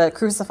 to the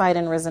crucified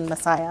and risen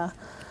Messiah.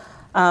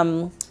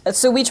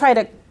 So we try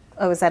to.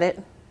 Oh, is that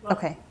it?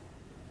 Okay.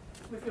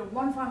 With your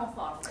one final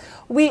thought.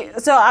 We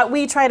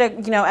try to,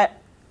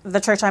 at the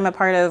church I'm a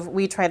part of,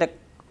 we try to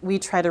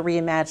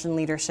reimagine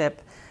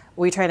leadership.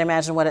 We try to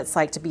imagine what it's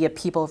like to be a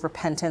people of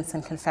repentance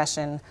and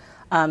confession.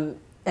 And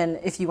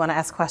if you want to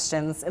ask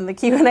questions in the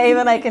Q&A,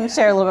 then I can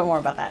share a little bit more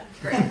about that.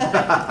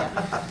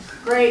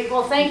 Great. Great.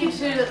 Well, thank you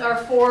to our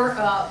four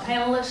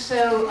panelists.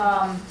 So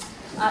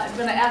I'm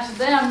going to ask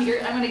them, I'm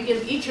going to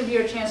give each of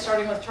you a chance,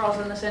 starting with Charles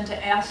on this end,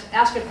 to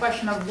ask a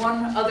question of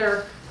one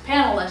other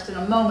panelist in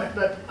a moment.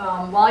 But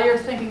while you're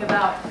thinking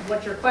about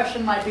what your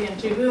question might be and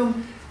to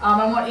whom,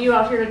 I want you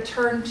out here to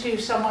turn to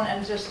someone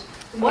and just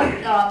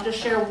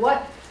share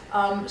what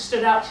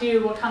stood out to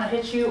you, what kind of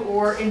hit you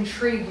or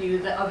intrigued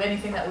you of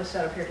anything that was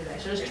said up here today.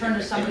 So just turn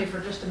to somebody for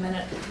just a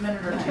minute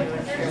or two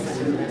and share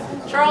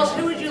that. Charles,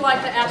 who would you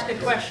like to ask a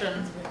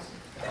question?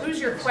 Who's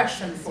your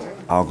question for?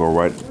 I'll go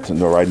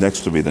right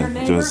next to me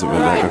then. Just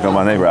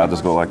my neighbor. I'll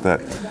just go like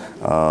that.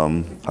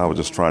 I was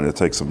just trying to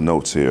take some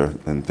notes here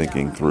and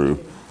thinking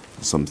through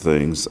some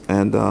things,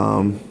 and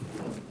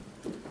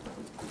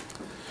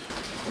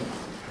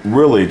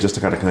really just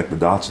to kind of connect the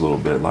dots a little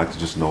bit. I'd like to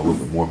just know a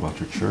little bit more about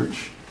your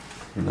church.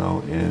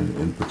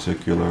 In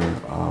particular,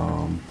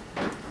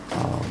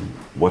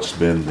 what's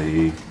been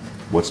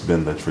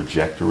the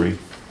trajectory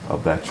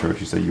of that church?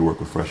 You say you work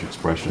with Fresh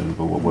Expression,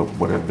 but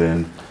what have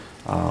been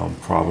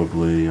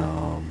probably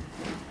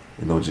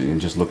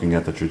just looking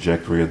at the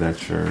trajectory of that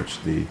church,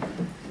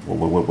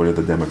 what are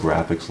the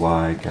demographics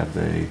like? Have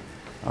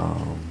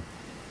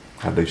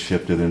they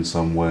shifted in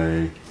some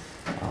way,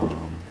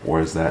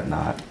 or is that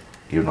not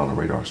even on the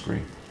radar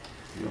screen?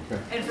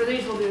 Okay. And for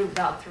these, we'll do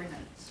about 3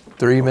 minutes.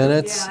 3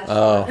 minutes? Yeah,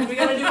 Oh. We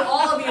got to do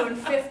all of you in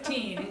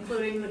 15,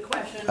 including the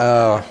questions.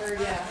 Oh.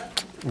 Yeah.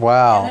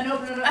 Wow. And then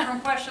open it up from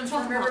questions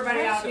from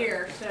everybody out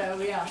here.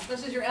 So yeah,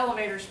 this is your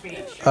elevator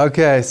speech.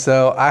 Okay,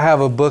 so I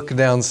have a book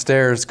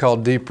downstairs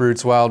called Deep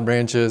Roots, Wild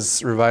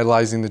Branches,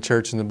 Revitalizing the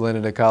Church in the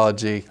Blended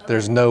Ecology.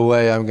 There's no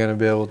way I'm going to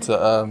be able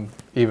to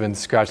even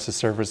scratch the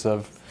surface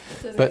of.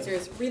 But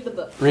read the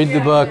book. Read the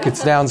book.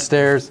 It's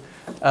downstairs.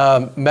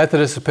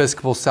 Methodist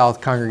Episcopal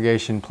South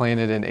Congregation,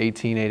 planted in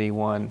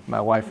 1881.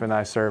 My wife and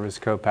I serve as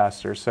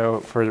co-pastors. So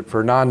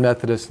for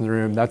non-Methodists in the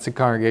room, that's a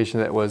congregation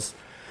that was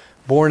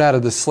born out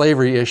of the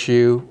slavery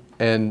issue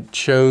and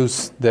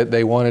chose that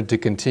they wanted to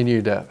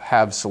continue to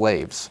have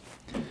slaves.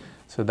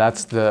 So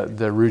that's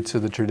the roots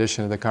of the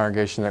tradition of the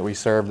congregation that we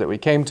serve, that we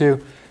came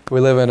to. We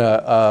live in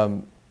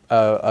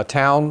a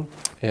town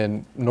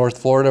in North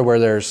Florida where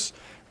there's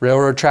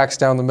railroad tracks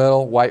down the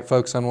middle, white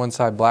folks on one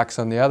side, blacks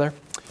on the other.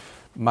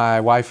 My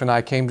wife and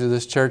I came to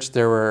this church.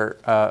 There were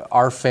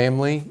our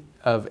family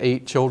of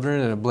 8 children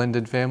and a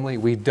blended family.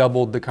 We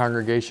doubled the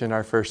congregation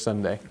our first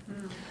Sunday.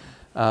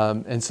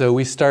 And so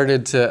we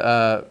started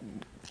to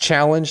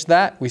challenge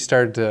that. We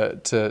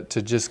started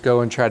to just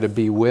go and try to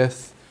be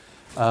with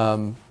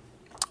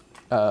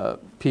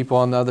people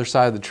on the other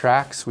side of the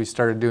tracks. We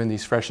started doing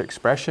these fresh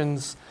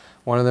expressions.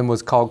 One of them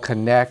was called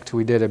Connect.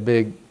 We did a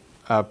big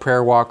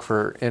prayer walk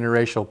for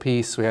interracial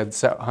peace. We had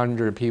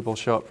 100 people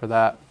show up for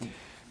that.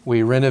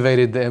 We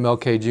renovated the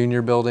MLK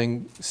Junior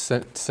Building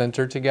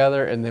Center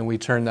together, and then we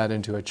turned that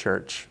into a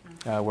church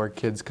where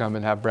kids come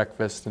and have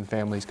breakfast and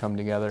families come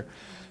together.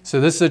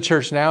 So this is a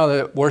church now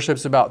that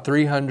worships about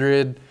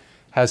 300,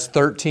 has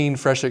 13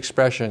 fresh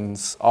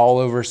expressions, all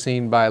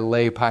overseen by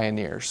lay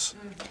pioneers.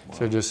 Wow.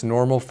 So just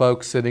normal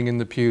folks sitting in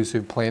the pews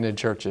who've planted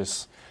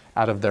churches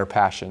out of their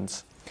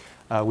passions.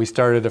 We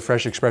started a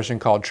fresh expression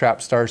called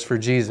Trap Stars for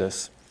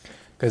Jesus,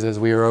 because as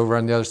we were over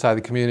on the other side of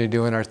the community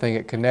doing our thing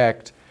at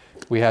Connect,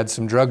 we had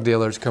some drug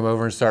dealers come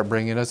over and start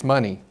bringing us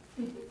money.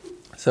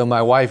 So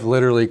my wife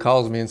literally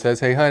calls me and says,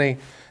 "Hey, honey,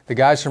 the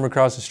guys from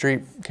across the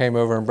street came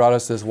over and brought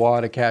us this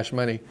wad of cash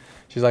money."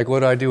 She's like, "What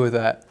do I do with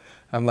that?"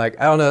 I'm like,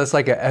 "I don't know. It's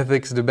like an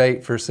ethics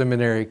debate for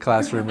seminary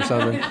classroom or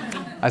something."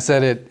 I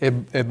said,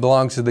 it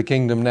belongs to the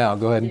kingdom now.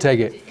 Go ahead and take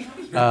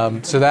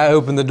it. So that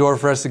opened the door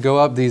for us to go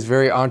up, these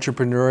very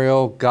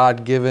entrepreneurial,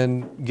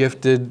 God-given,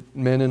 gifted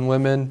men and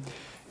women.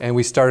 And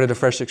we started a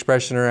fresh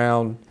expression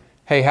around,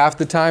 hey, half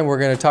the time we're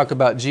going to talk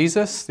about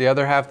Jesus. The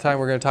other half the time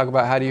we're going to talk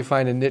about how do you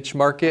find a niche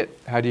market?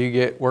 How do you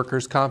get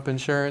workers' comp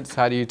insurance?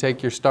 How do you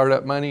take your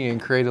startup money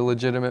and create a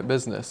legitimate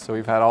business? So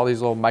we've had all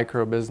these little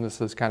micro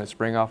businesses kind of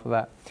spring off of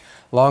that.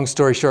 Long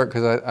story short,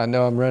 because I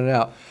know I'm running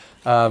out.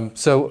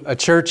 So a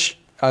church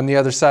on the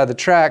other side of the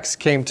tracks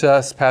came to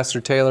us,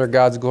 Pastor Taylor,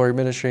 God's Glory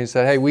Ministry, and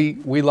said, hey,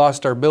 we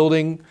lost our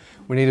building.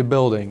 We need a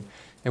building.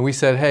 And we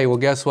said, hey, well,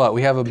 guess what?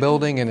 We have a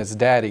building and it's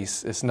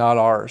Daddy's. It's not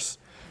ours.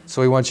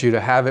 So we want you to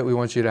have it. We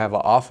want you to have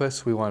an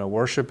office. We want to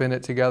worship in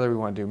it together. We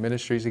want to do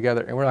ministries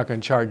together. And we're not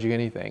going to charge you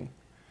anything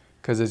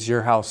because it's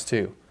your house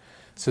too.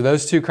 So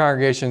those two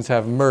congregations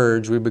have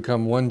merged. We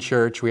become one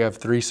church. We have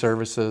 3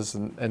 services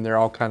and they're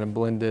all kind of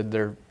blended.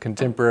 They're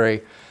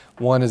contemporary.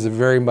 One is a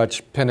very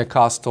much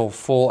Pentecostal,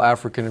 full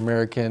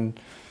African-American,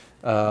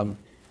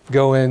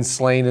 go in,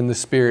 slain in the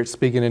Spirit,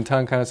 speaking in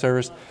tongue kind of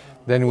service.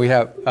 Then we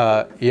have,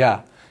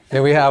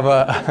 Then we have,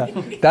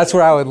 that's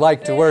where I would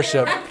like to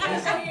worship.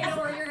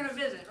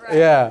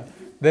 Yeah.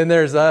 Then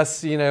there's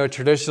us, a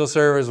traditional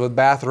service with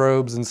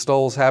bathrobes and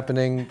stoles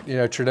happening,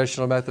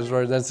 traditional Methodist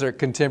words. That's their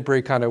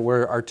contemporary kind of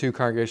where our two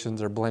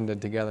congregations are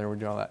blended together and we're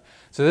doing all that.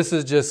 So this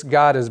is just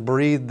God has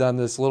breathed on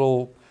this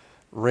little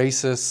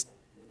racist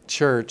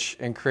church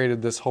and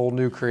created this whole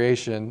new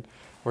creation.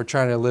 We're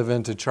trying to live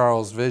into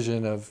Charles'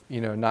 vision of,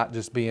 not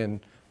just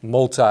being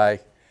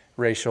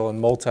multi-racial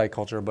and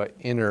multicultural, but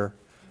inner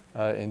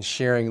and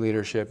sharing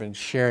leadership and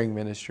sharing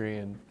ministry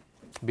and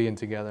being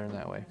together in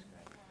that way.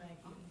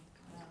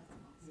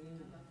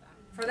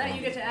 For that,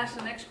 you get to ask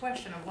the next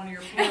question of one of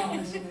your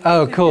panelists.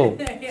 Oh, cool.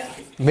 Yeah.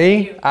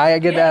 Me? I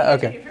get that?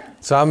 Okay.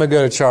 So I'm going to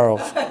go to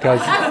Charles because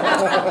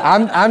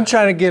I'm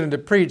trying to get him to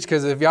preach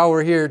because if y'all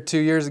were here 2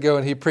 years ago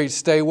and he preached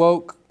Stay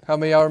Woke, how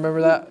many of y'all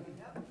remember that?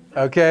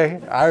 Okay,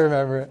 I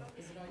remember it.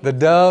 The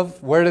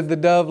dove, where did the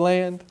dove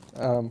land?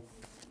 On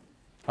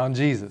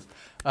Jesus.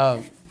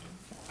 I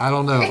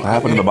don't know. What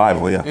happened in the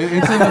Bible, yeah.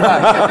 It's in the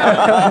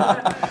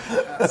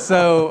Bible.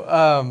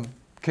 So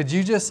could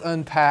you just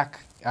unpack,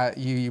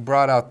 you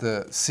brought out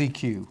the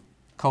CQ,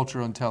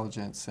 cultural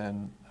intelligence,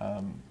 and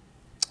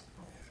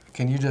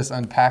can you just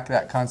unpack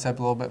that concept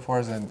a little bit for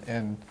us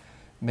and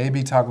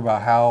maybe talk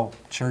about how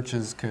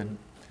churches could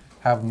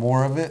have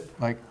more of it?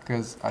 Like,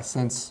 because I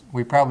sense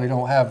we probably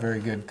don't have very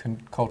good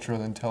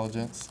cultural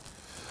intelligence.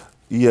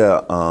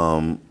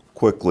 Yeah,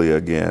 quickly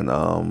again,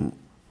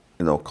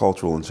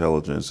 cultural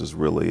intelligence is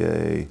really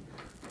a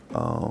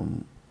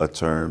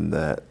term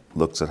that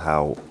looks at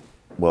it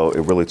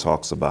really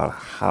talks about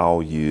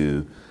how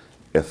you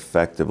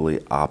effectively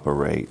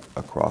operate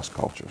across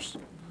cultures.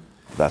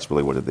 That's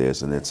really what it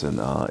is, and it's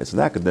an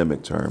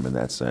academic term in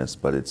that sense.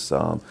 But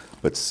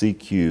but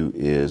CQ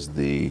is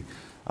the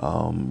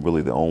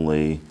really the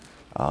only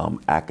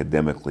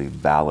academically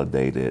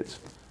validated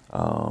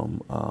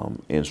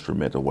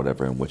instrument or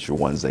whatever in which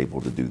one's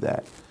able to do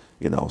that.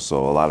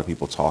 So a lot of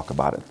people talk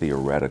about it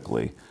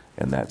theoretically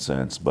in that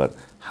sense, but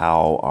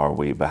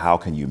how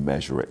can you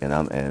measure it?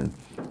 And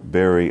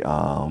very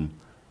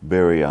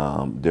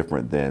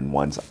different than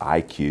one's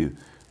IQ,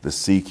 the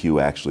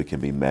CQ actually can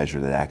be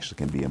measured, it actually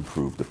can be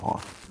improved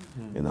upon,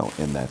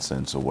 in that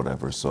sense or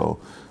whatever. So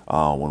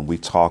when we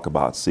talk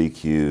about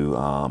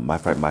CQ,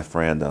 my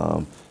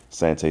friend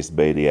Santes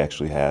Beatty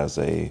actually has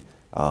a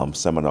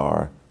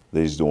seminar that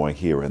he's doing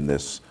here in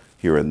this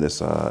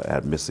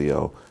at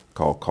Missio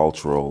called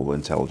Cultural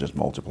Intelligence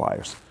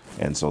Multipliers.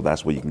 And so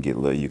that's where you can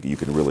you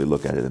can really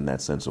look at it in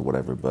that sense or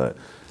whatever. But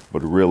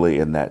really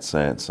in that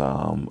sense,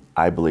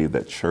 I believe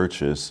that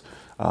churches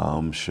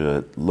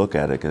should look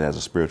at it because it has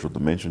a spiritual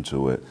dimension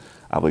to it.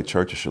 I believe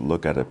churches should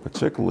look at it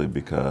particularly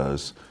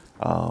because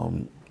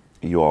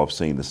you all have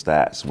seen the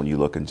stats. When you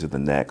look into the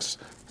next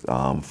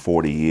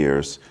 40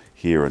 years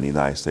here in the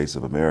United States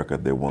of America,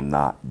 there will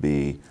not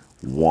be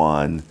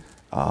one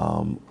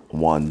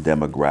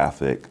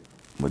demographic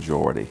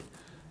majority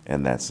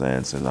in that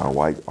sense. And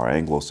our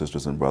Anglo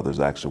sisters and brothers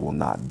actually will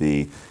not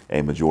be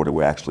a majority.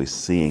 We're actually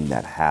seeing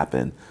that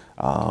happen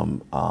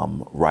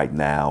right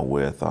now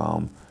with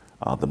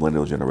the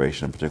millennial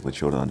generation, particularly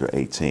children under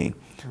 18.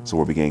 So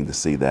we're beginning to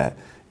see that.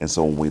 And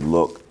so when we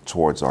look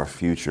towards our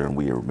future and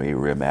we may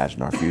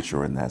reimagine our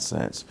future in that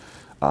sense,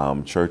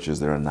 churches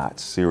that are not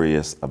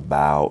serious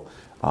about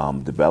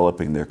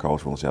developing their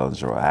cultural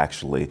intelligence are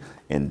actually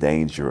in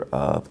danger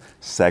of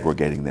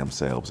segregating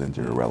themselves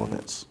into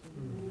irrelevance.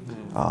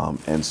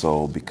 And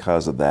so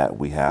because of that,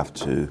 we have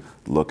to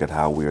look at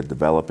how we are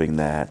developing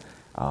that,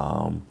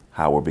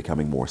 how we're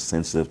becoming more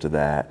sensitive to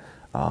that,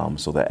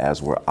 so that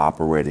as we're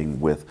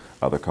operating with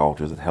other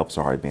cultures, it helps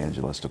our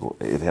evangelistic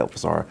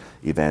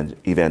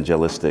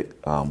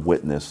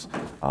witness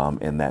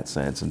in that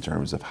sense in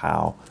terms of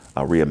how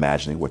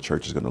reimagining what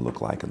church is going to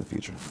look like in the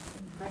future.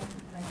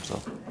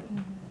 So.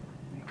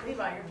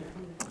 Levi,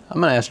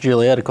 I'm going to ask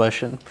Juliet a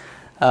question.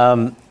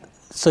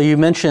 So you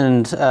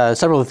mentioned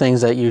several of the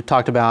things that you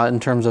talked about in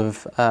terms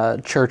of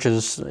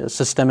churches,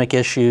 systemic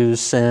issues,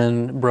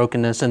 sin,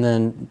 brokenness, and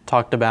then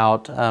talked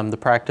about the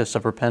practice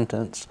of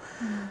repentance.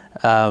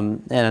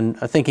 And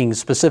thinking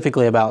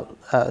specifically about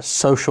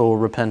social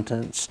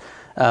repentance.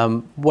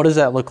 What does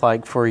that look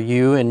like for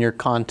you in your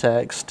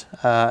context?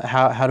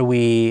 How do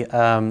we,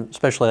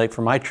 especially like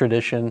for my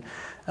tradition,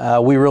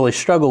 we really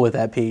struggle with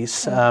that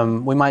piece.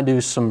 We might do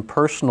some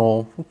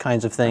personal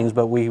kinds of things,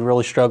 but we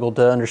really struggle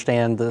to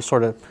understand the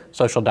sort of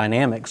social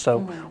dynamics. So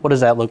what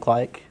does that look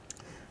like?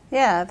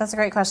 Yeah, that's a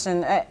great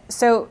question.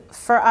 So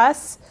for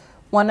us,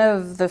 one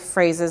of the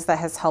phrases that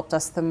has helped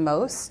us the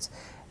most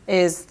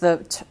is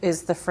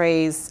the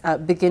phrase,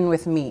 begin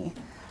with me.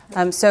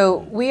 So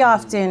we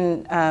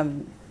often,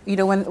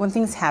 when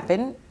things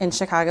happen in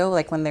Chicago,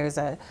 like when there's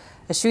a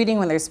shooting,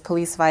 when there's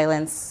police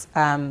violence,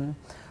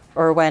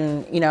 or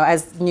when,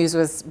 as news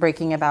was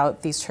breaking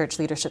about these church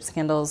leadership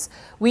scandals,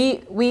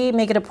 we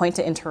make it a point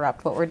to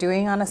interrupt what we're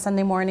doing on a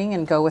Sunday morning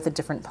and go with a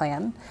different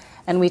plan.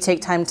 And we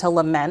take time to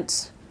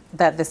lament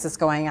that this is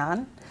going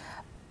on.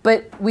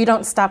 But we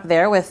don't stop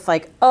there with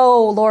like,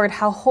 oh, Lord,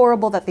 how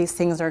horrible that these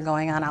things are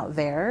going on out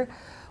there.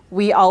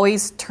 We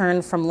always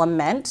turn from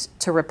lament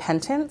to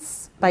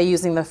repentance by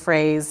using the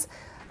phrase,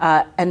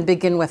 and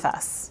begin with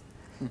us.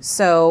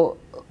 So,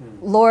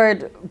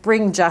 Lord,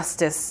 bring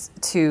justice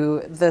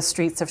to the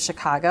streets of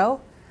Chicago,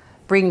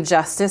 bring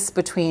justice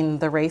between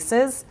the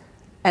races,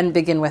 and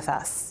begin with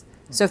us.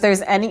 So if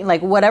there's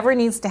whatever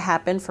needs to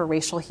happen for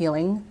racial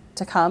healing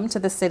to come to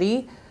the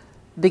city,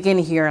 begin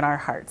here in our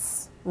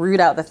hearts.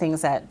 Root out the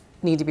things that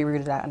need to be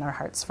rooted out in our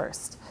hearts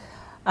first.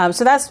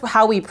 So that's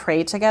how we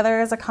pray together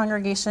as a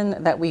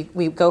congregation, that we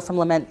go from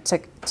lament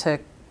to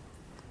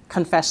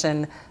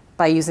confession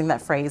by using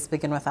that phrase,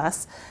 begin with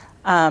us.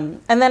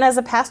 And then as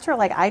a pastor,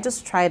 I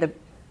just try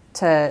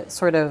to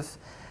sort of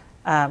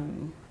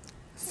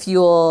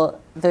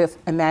fuel the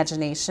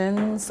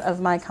imaginations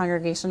of my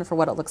congregation for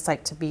what it looks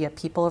like to be a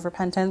people of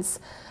repentance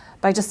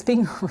by just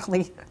being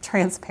really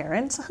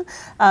transparent.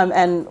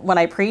 And when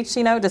I preach,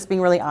 just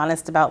being really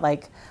honest about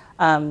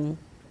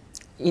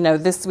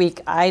this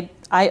week I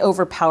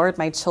overpowered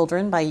my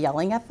children by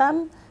yelling at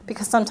them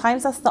because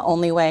sometimes that's the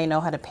only way I know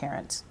how to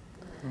parent.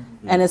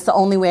 Mm-hmm. And it's the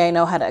only way I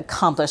know how to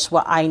accomplish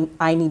what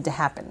I need to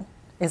happen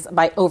is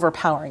by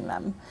overpowering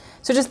them.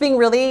 So just being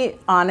really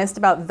honest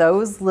about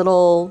those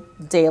little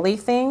daily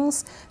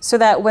things so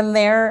that when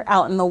they're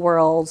out in the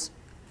world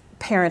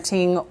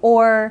parenting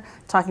or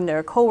talking to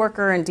a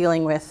coworker and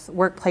dealing with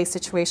workplace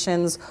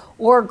situations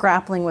or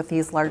grappling with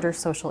these larger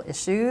social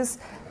issues,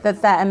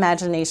 that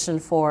imagination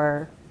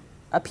for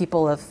a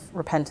people of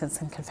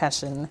repentance and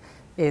confession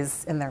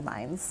is in their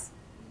minds.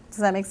 Does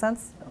that make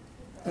sense?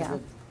 Yeah.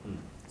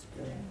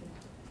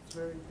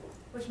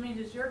 Which means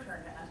it's your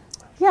turn to ask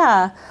questions.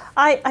 Yeah,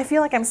 I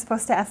feel like I'm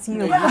supposed to ask you.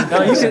 No,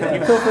 you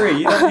feel free.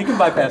 You can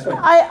bypass me.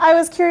 I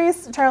was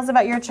curious, Charles,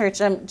 about your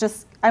church.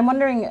 I'm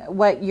wondering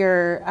what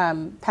your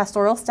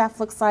pastoral staff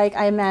looks like.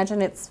 I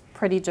imagine it's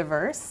pretty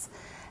diverse,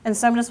 and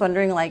so I'm just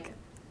wondering,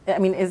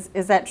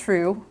 is that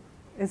true?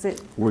 Is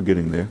it? We're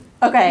getting there.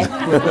 Okay,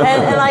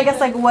 and I guess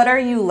what are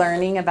you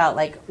learning about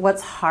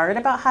what's hard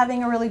about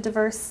having a really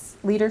diverse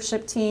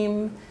leadership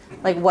team?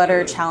 What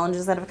are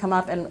challenges that have come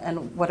up,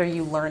 and what are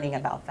you learning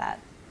about that?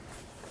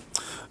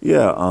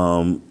 Yeah.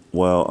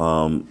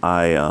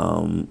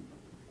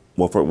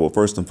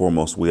 First and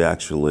foremost, we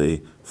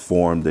actually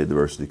formed a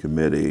diversity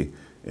committee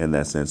in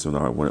that sense in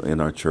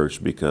our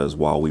church, because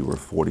while we were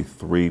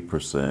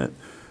 43%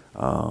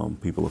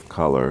 people of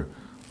color,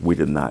 we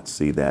did not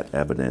see that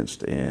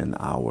evidenced in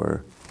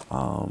our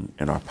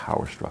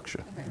power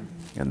structure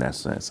in that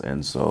sense.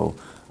 And so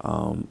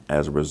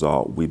as a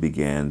result, we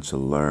began to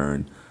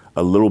learn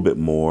a little bit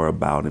more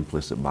about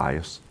implicit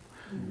bias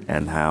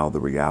and how the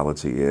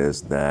reality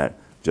is that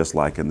just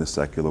like in the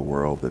secular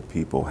world, that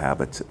people have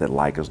that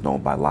like is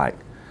known by like,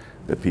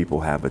 that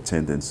people have a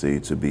tendency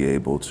to be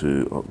able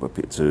to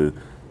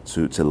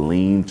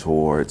lean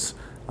towards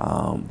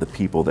the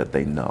people that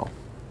they know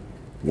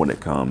when it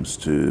comes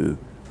to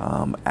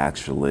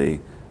actually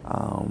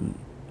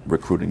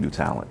recruiting new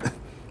talent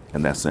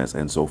in that sense.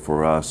 And so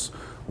for us,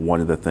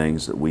 one of the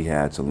things that we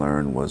had to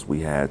learn was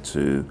we had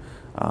to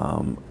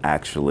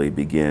actually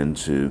begin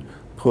to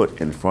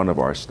put in front of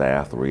our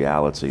staff the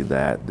reality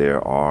that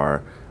there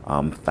are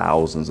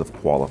thousands of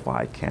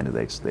qualified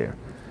candidates there.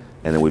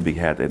 And then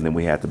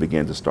we had to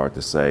begin to start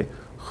to say,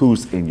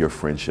 who's in your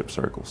friendship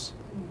circles,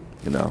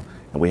 And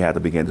we had to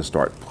begin to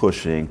start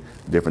pushing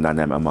different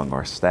dynamic among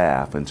our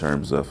staff in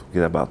terms of, we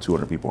had about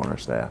 200 people on our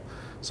staff.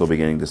 So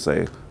beginning to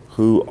say,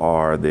 who's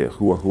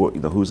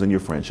in your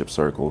friendship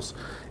circles,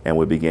 and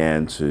we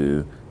began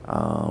to,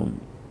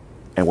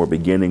 and we're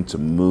beginning to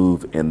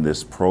move in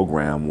this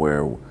program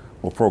where,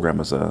 program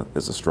is a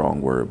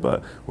strong word,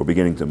 but we're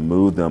beginning to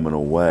move them in a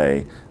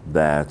way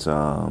that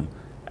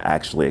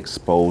actually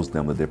expose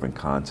them to different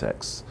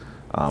contexts.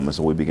 And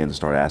so we begin to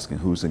start asking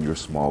who's in your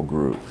small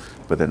group,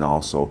 but then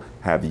also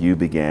have you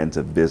began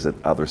to visit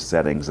other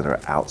settings that are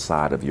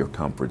outside of your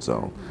comfort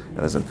zone.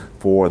 And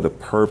for the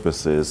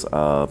purposes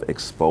of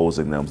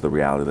exposing them to the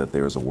reality that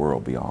there is a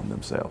world beyond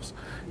themselves.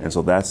 And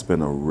so that's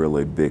been a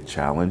really big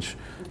challenge,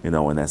 in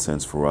that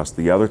sense for us.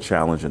 The other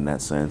challenge in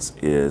that sense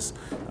is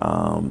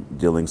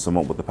dealing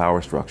somewhat with the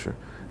power structure.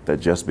 That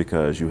just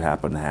because you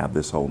happen to have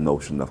this whole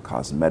notion of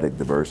cosmetic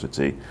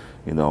diversity,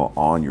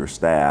 on your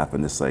staff,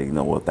 and to say,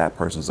 if that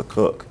person's a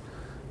cook,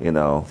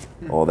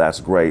 that's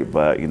great.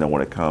 But,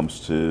 when it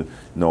comes to,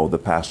 the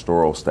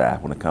pastoral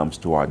staff, when it comes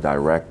to our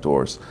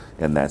directors,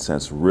 in that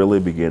sense, really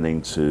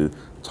beginning to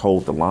toe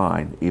the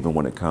line, even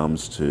when it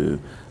comes to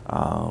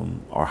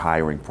our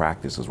hiring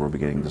practices. We're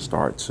beginning to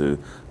start to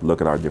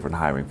look at our different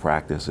hiring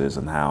practices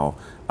and how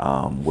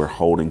we're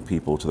holding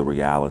people to the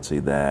reality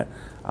that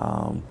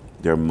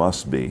there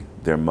must be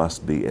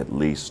at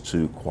least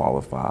 2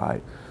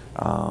 qualified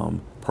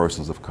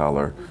persons of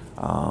color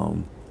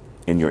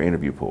in your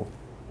interview pool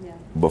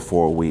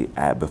before we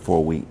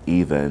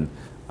even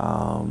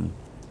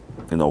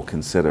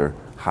consider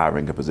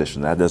hiring a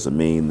position. That doesn't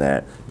mean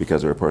that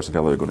because they're a person of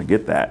color they're going to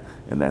get that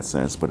in that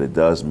sense, but it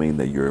does mean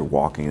that you're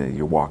walking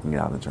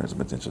out in terms of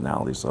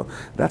intentionality. So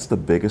that's the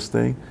biggest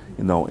thing,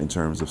 in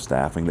terms of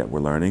staffing that we're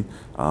learning.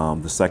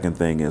 The second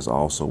thing is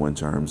also in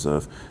terms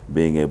of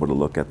being able to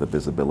look at the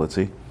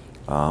visibility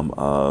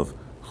of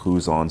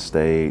who's on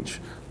stage,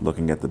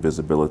 looking at the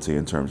visibility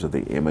in terms of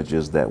the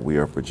images that we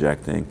are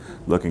projecting,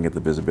 looking at the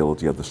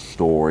visibility of the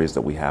stories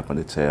that we happen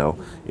to tell.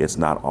 It's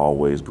not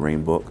always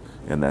Green Book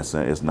in that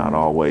sense. It's not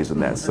always in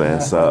that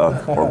sense,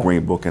 or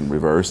Green Book in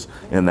reverse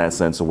in that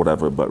sense or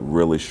whatever, but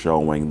really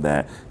showing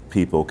that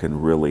people can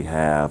really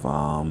have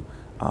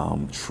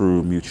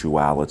true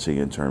mutuality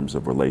in terms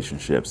of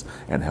relationships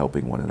and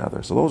helping one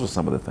another. So those are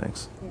some of the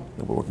things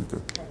that we're working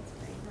through.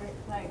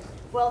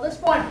 Well, at this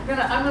point,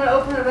 I'm gonna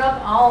open it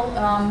up. I'll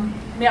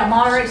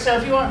moderate. So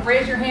if you want,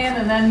 raise your hand,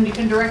 and then you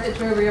can direct it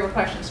to whoever you have a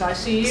question. So I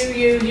see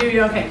you.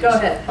 Okay, go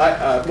ahead.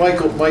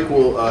 Mike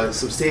will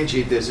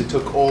substantiate this. It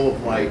took all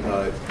of my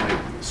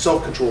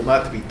self-control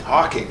not to be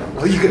talking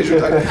while you guys were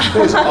talking. It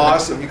was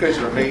awesome. You guys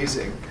are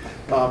amazing.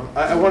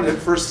 I wanted to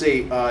first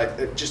say,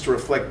 just to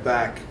reflect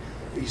back,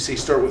 you say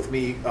start with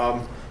me.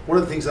 One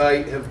of the things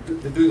I have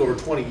been doing over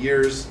 20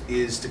 years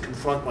is to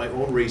confront my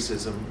own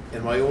racism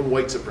and my own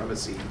white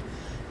supremacy.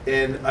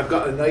 And I've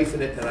got a knife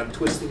in it, and I'm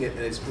twisting it,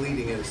 and it's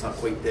bleeding, and it's not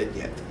quite dead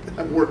yet.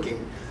 I'm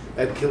working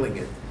at killing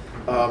it.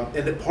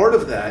 And a part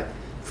of that,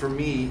 for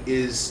me,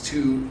 is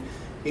to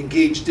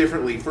engage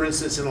differently. For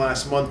instance, in the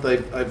last month,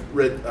 I've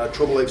read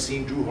Trouble I've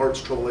Seen, Drew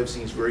Hart's Trouble I've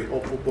Seen. Is a very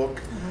helpful book.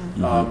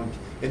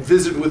 And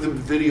visited with him,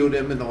 videoed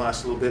him in the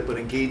last little bit, but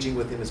engaging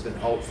with him has been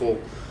helpful.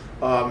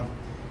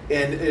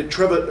 And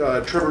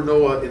Trevor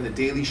Noah in The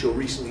Daily Show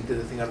recently did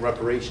a thing on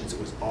reparations. It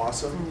was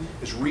awesome.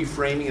 It's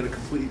reframing in a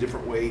completely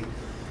different way.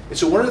 And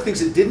so one of the things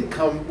that didn't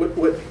come,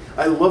 what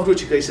I loved what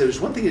you guys said,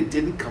 there's one thing that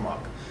didn't come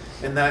up,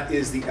 and that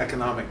is the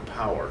economic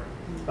power.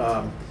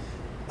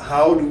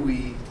 How do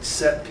we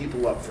set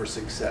people up for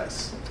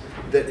success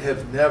that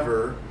have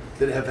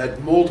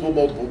had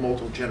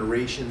multiple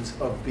generations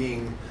of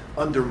being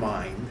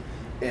undermined,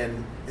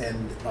 and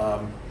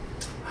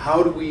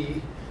how do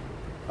we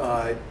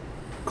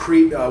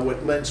create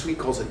what Len Sweet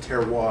calls a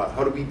terroir?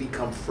 How do we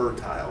become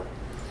fertile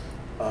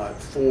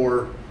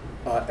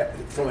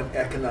from an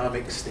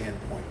economic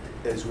standpoint,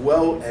 as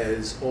well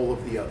as all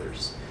of the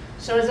others?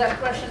 So is that a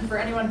question for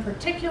anyone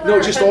particular?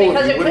 No, just all of you.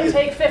 Because it What do could you-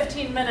 take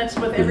 15 minutes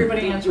with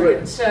everybody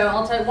answering it. So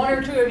I'll tell one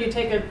or two of you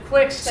take a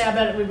quick stab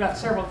at it. We've got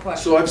several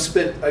questions. So I've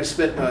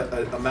spent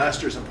a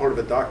master's and part of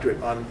a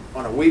doctorate on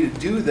a way to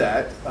do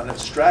that, on a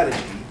strategy,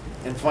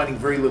 and finding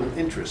very little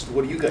interest.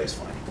 What are you guys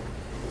finding?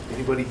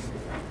 Anybody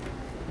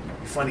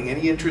finding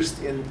any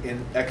interest in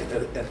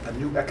a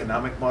new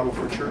economic model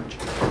for church?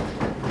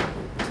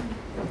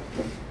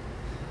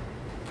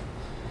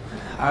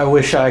 I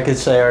wish I could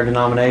say our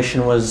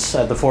denomination was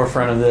at the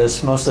forefront of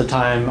this. Most of the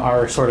time,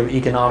 our sort of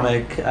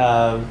economic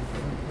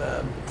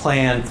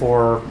plan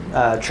for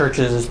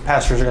churches,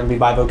 pastors are going to be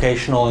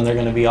bivocational, and they're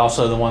going to be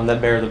also the one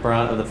that bear the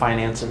brunt of the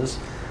finances.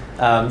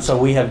 So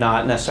we have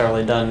not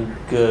necessarily done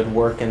good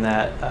work in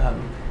that.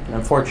 And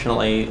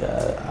unfortunately,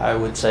 I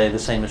would say the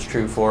same is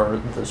true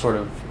for the sort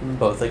of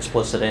both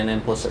explicit and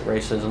implicit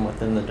racism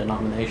within the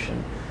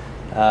denomination.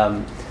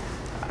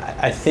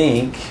 I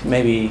think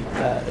maybe,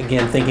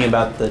 again, thinking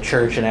about the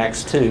church in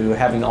Acts 2,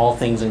 having all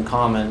things in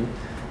common,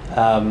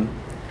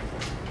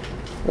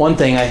 one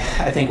thing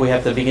I think we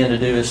have to begin to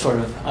do is sort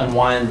of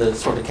unwind the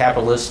sort of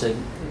capitalistic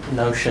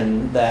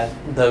notion that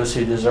those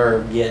who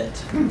deserve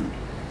get.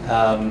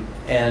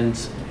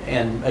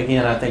 And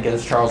again, I think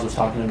as Charles was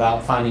talking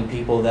about, finding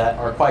people that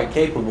are quite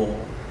capable,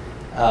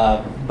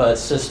 but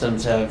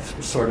systems have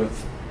sort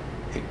of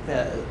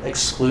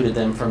excluded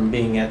them from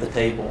being at the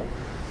table.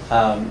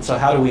 So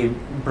how do we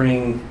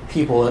bring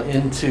people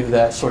into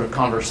that sort of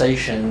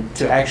conversation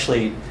to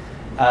actually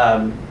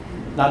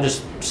not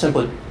just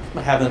simply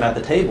have them at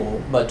the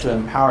table, but to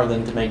empower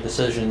them to make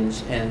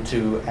decisions and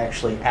to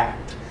actually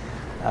act?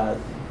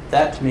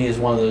 That to me is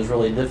one of those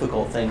really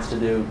difficult things to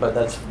do, but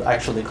that's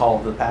actually the call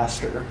of the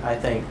pastor, I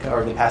think,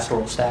 or the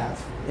pastoral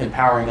staff,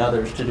 empowering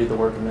others to do the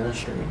work of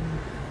ministry.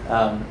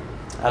 I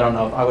don't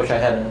know, I wish I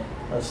had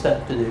a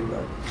step to do,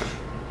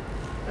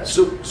 but.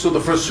 So the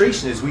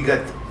frustration is we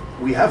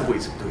have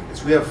ways of doing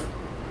this. We have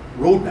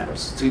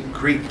roadmaps to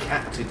create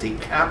to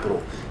take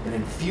capital and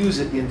infuse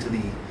it into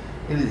the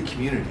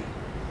community,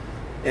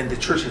 and the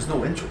church has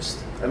no interest.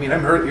 I mean,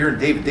 I'm hearing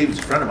David's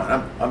a friend of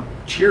mine. I'm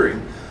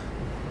cheering,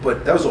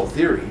 but that was all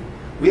theory.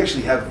 We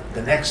actually have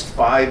the next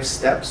 5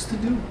 steps to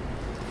do,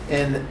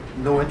 and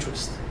no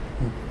interest,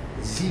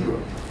 0.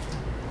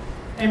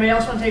 Anybody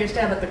else want to take a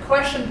stab at the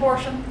question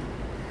portion?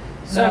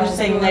 So I'm just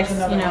saying we'll go next, to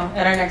another one.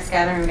 at our next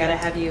gathering, we got to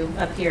have you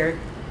up here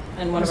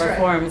in one That's of our right.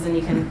 forums, and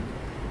you can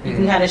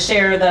kind of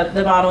share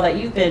the model that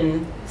you've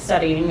been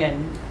studying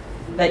and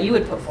that you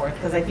would put forth,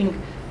 because I think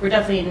we're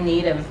definitely in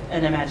need of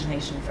an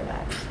imagination for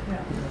that.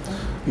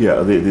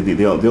 Yeah,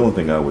 the only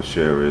thing I would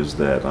share is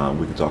that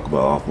we can talk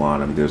about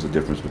offline. I mean, there's a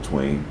difference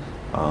between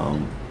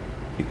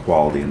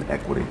equality and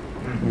equity,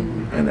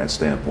 and that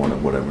standpoint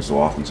of whatever. So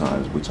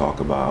oftentimes we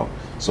talk about,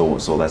 so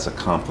that's a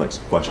complex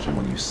question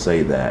when you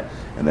say that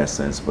in that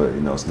sense, but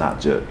it's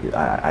not just,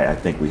 I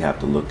think we have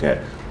to look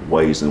at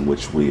ways in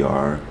which we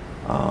are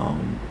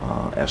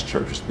as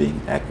churches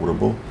being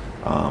equitable,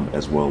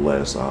 as well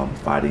as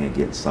fighting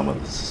against some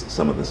of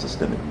the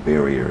systemic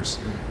barriers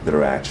that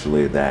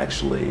actually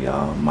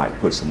might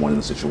put someone in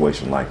a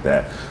situation like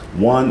that.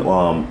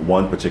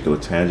 One particular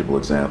tangible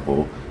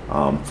example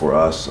for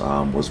us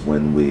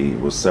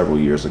was several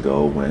years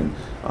ago when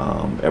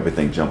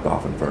everything jumped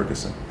off in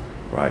Ferguson.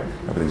 Right,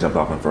 everything jumped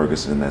off in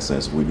Ferguson. In that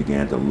sense, we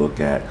began to look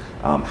at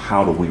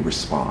how do we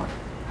respond.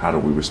 How do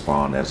we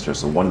respond as church?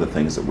 So one of the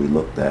things that we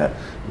looked at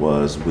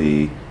was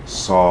we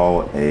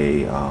saw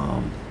we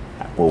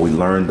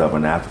learned of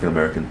an African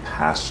American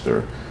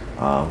pastor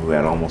who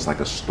had almost like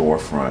a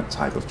storefront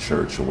type of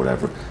church or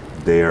whatever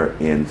there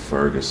in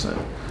Ferguson.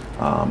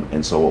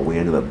 And so what we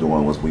ended up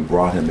doing was we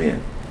brought him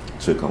in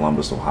to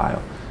Columbus,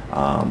 Ohio,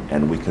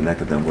 and we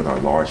connected them with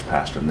our large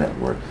pastor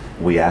network.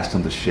 We asked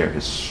him to share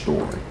his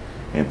story,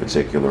 in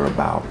particular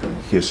about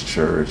his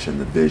church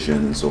and the vision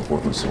and so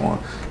forth and so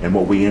on. And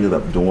what we ended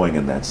up doing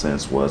in that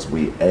sense was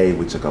we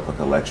took up a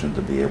collection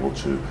to be able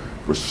to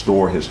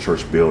restore his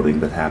church building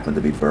that happened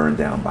to be burned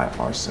down by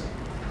arson.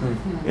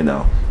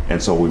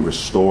 And so we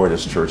restored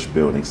his church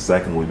building.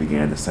 Second, we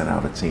began to send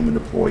out a team and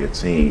deploy a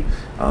team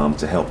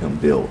to help him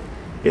build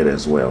it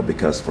as well,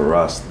 because for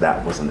us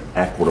that was an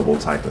equitable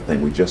type of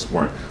thing. We just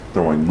weren't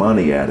throwing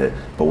money at it,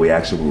 but we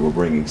were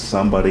bringing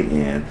somebody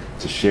in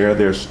to share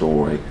their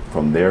story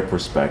from their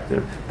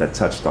perspective that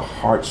touched the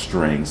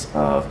heartstrings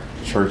of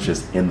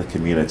churches in the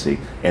community,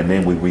 and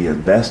then we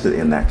reinvested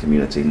in that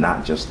community,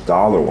 not just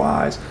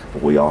dollar-wise,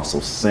 but we also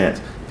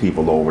sent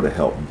people over to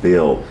help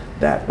build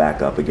that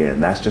back up again.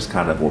 And that's just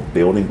kind of what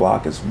building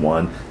block is,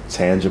 one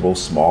tangible,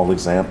 small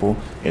example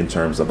in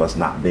terms of us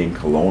not being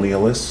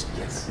colonialists,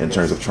 in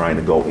terms of trying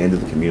to go into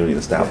the community and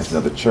establish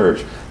another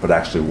church, but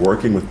actually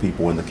working with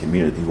people in the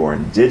community who are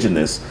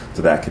indigenous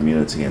to that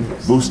community and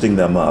boosting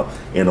them up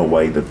in a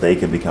way that they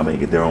can become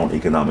their own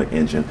economic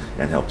engine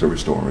and help to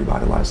restore and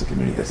revitalize the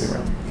community that they're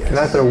in. Can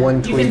I throw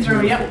one You can tweet?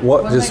 throw, yep.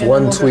 Just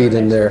one tweet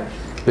in there.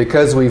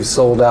 Because we've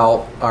sold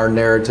out our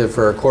narrative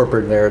for a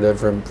corporate narrative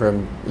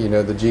from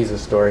the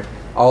Jesus story,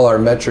 all our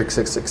metrics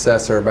of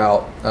success are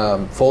about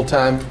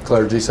full-time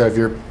clergy. So if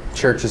your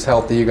church is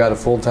healthy, you got a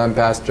full-time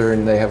pastor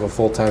and they have a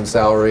full-time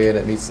salary and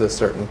it meets a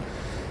certain.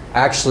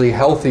 Actually,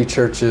 healthy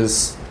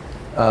churches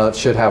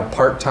should have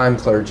part-time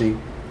clergy,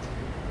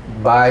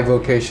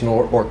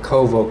 bivocational or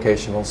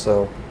co-vocational.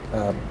 So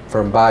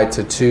from bi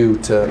to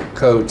to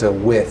co to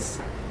with.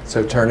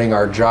 So turning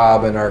our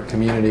job and our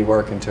community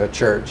work into a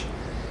church.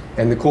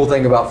 And the cool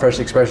thing about Fresh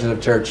Expressions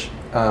of Church,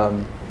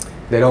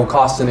 they don't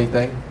cost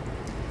anything.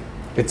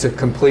 It's a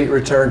complete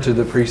return to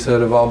the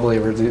priesthood of all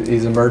believers,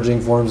 these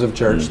emerging forms of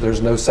church.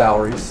 There's no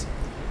salaries.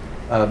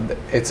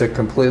 It's a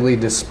completely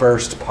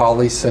dispersed,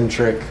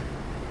 polycentric,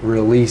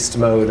 released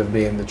mode of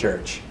being the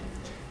church,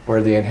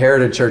 where the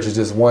inherited church is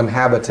just one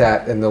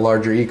habitat in the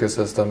larger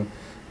ecosystem.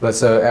 But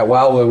so at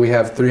Wildwood, we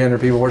have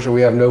 300 people worship.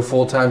 We have no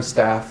full-time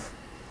staff.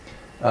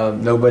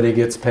 Nobody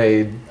gets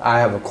paid. I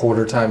have a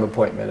quarter-time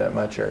appointment at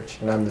my church,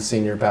 and I'm the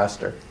senior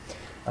pastor.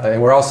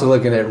 And we're also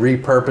looking at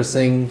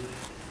repurposing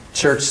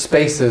church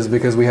spaces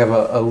because we have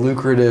a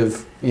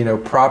lucrative,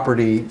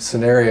 property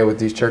scenario with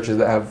these churches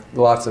that have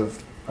lots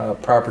of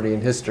property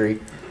and history,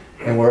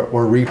 and we're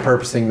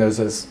repurposing those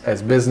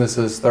as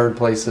businesses, third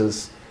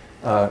places,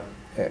 at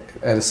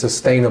a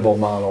sustainable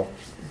model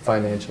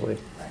financially.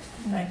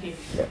 Thank you.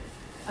 Yeah.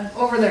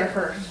 Over there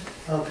first.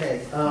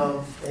 Okay,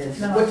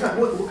 and No. what time,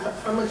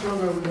 how much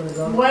longer are we gonna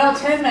go? Well,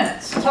 10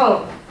 minutes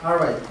total. All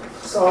right,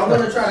 so I'm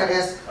gonna try to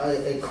ask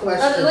a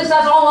question. At least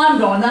that's all I'm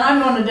going, then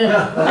I'm going to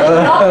dinner.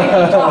 Y'all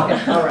can keep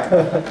talking. All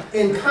right,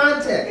 in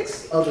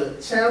context of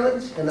the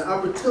challenge and the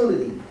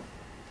opportunity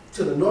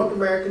to the North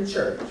American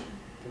church,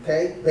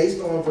 okay, based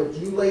on what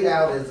you laid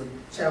out as the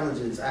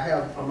challenges,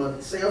 I'm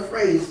gonna say a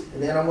phrase,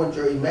 and then I want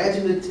your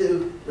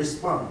imaginative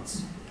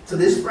response to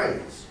this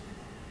phrase.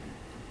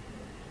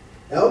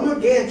 Elmer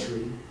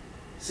Gantry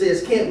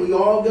says, can't we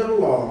all get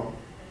along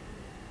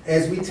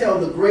as we tell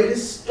the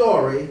greatest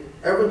story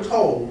ever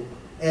told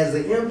as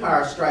the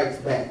Empire Strikes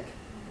Back?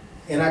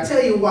 And I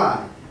tell you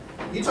why.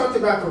 You talked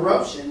about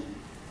corruption.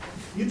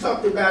 You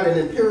talked about an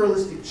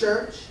imperialistic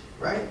church,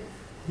 right?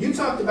 You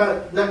talked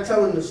about not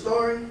telling the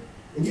story.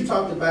 And you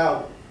talked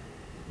about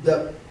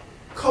the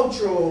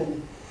cultural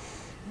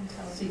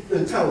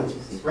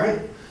intelligence, right?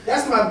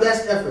 That's my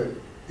best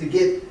effort to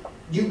get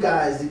you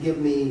guys to give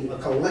me a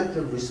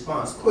collective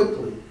response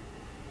quickly.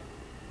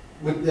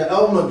 With the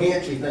Elmer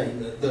Gantry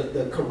thing,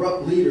 the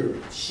corrupt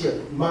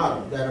leadership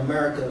model that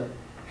America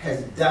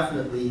has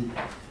definitely,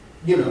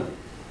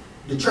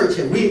 the church,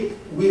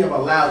 we have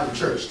allowed the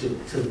church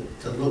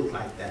to look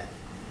like that.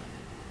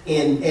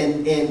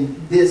 And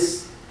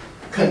this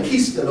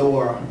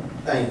conquistador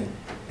thing,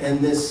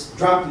 and this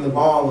dropping the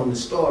ball on the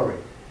story,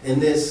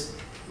 and this,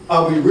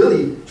 are we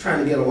really trying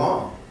to get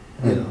along?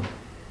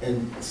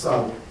 And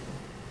so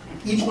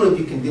each one of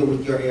you can deal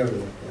with your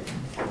area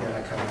that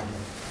I kind of.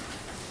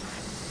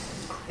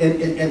 And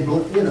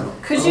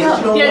Could you,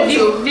 are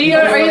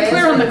you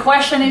clear on the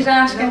question he's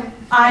asking?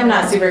 I'm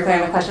not super clear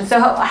on the question. So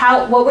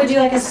what would you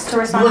like us to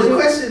respond Well, to? the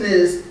question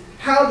is,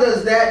 how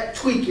does that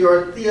tweak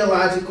your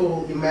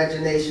theological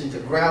imagination to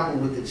grapple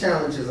with the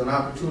challenges and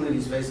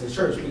opportunities facing the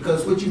church?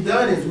 Because what you've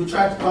done is we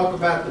tried to talk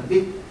about the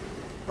big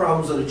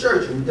problems of the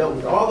church, and we dealt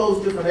with all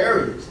those different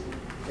areas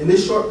in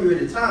this short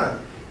period of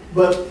time.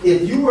 But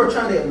if you were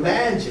trying to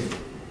imagine,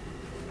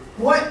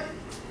 what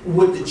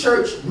would the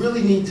church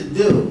really need to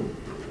do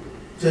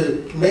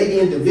to maybe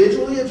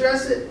individually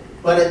address it,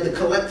 but at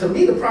to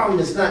me, the problem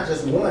is not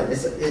just one,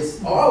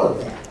 it's all of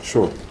that.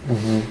 Sure.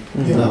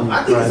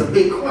 I think it's a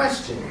big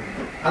question.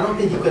 I don't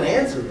think you can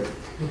answer it.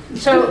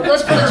 So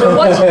let's put it to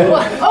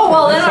oh,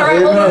 well then, all right,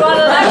 we'll move on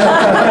to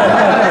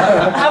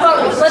that. How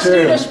about, let's do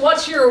this,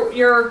 what's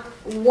your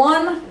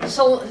one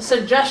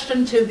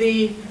suggestion to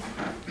the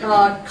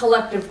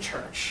collective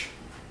church?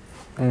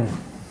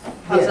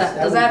 How's that?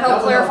 Does that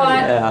help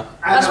clarify it? Yeah.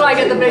 That's why I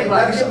get the big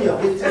bucks. Give me a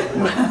big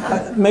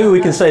take. Maybe we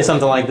can say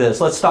something like this.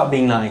 Let's stop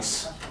being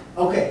nice.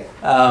 Okay.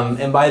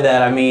 And by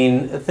that, I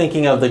mean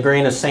thinking of the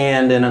grain of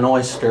sand in an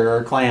oyster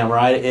or clam,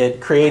 right?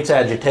 It creates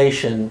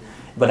agitation.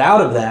 But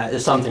out of that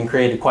is something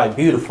created quite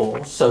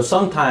beautiful. So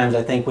sometimes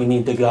I think we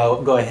need to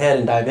go ahead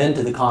and dive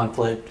into the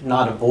conflict,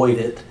 not avoid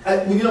it.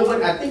 You know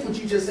what? I think what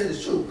you just said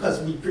is true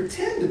because we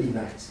pretend to be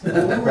nice. But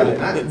we're really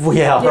not.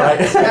 Yeah, right.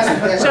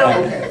 That's So-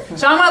 right. Okay.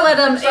 So I'm gonna let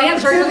them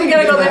answer, because we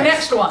gotta go to the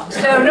next one.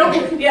 So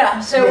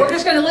so we're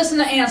just gonna listen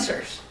to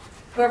answers.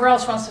 Whoever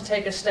else wants to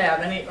take a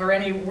stab,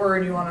 any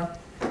word you wanna.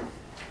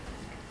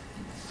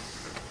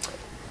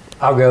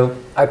 I'll go.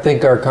 I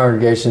think our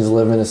congregations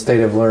live in a state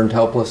of learned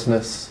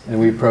helplessness, and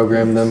we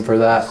program them for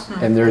that.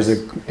 And there's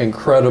an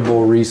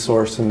incredible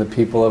resource in the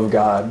people of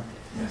God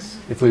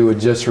if we would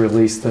just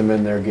release them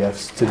in their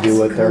gifts to do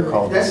what they're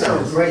called That to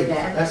sounds do. great.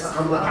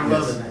 I'm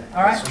loving that.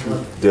 All right.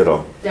 Ditto.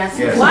 Wow, that's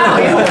great.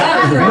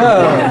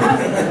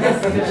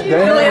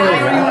 Really,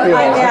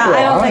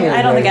 I don't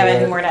think I have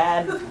anything more to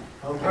add.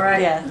 All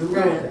right. Yeah. Who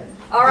wrote that?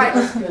 All right.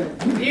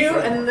 You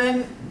and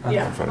then,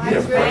 Pam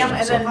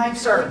and then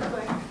sir.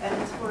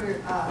 And it's for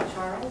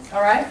Charles.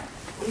 All right.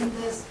 In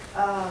this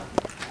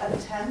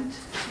attempt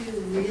to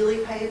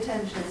really pay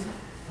attention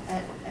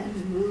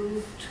and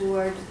move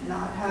toward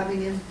not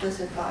having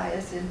implicit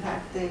bias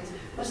impact things,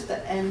 what's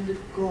the end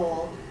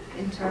goal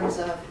in terms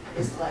of,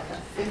 is it like a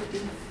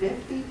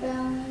 50-50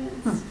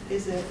 balance?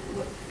 Is it,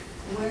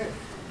 what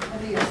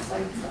are your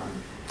sights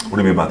on? What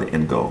do you mean by the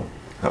end goal?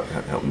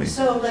 Help me.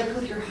 So like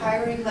with your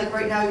hiring, like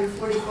right now you're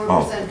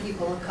 44%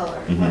 people of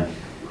color. Mhm.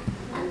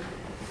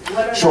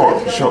 What are Sure.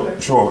 the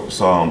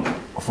So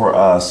for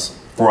us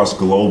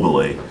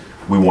globally,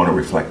 we want to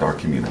reflect our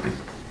community,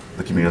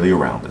 the community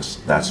around us.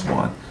 That's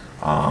one.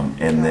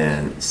 And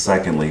then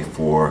secondly,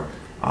 for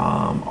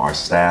our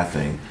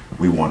staffing,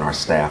 we want our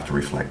staff to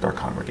reflect our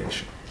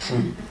congregation. I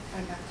got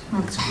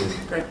you. That's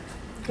good. Great.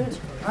 Good.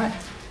 All right.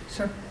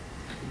 Sir.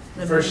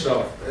 First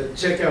off,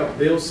 check out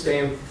Bill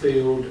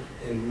Stanfield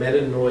in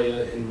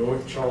Metanoia in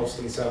North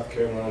Charleston, South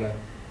Carolina.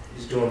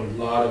 He's doing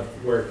a lot of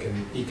work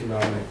in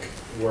economic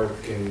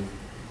work in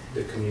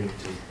the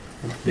community.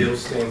 Bill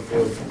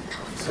Stanfield.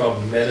 It's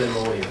called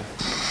Metanoia.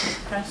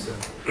 Okay. So,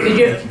 Did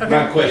you? Okay.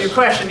 My question. Your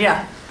question,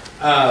 yeah.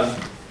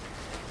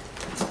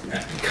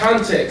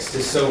 Context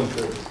is so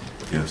important.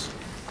 Yes.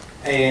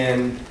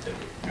 And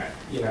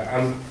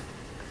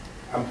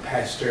I'm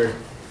pastor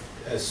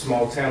a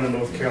small town in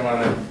North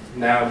Carolina.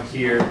 Now I'm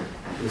here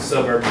in the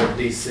suburbs of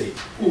DC.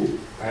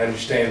 I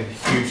understand the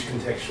huge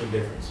contextual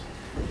difference.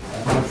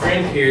 My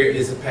friend here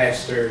is a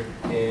pastor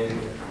in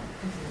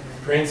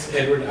Prince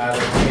Edward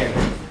Island,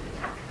 Canada.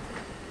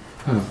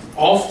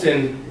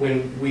 Often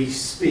when we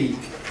speak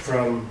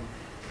from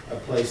a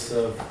place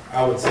of,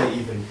 I would say,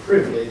 even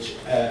privilege,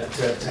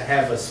 to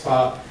have a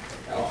spot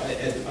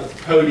at a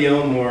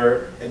podium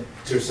or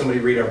to somebody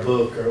read our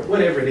book or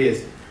whatever it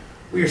is,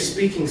 we are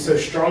speaking so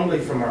strongly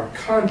from our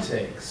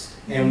context,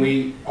 and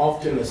we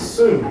often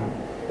assume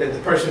that the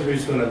person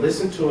who's going to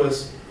listen to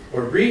us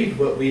or read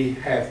what we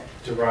have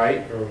to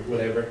write or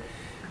whatever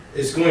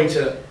is going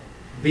to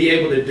be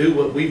able to do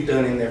what we've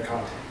done in their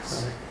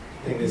context.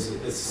 I think this is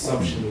an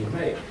assumption we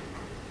make.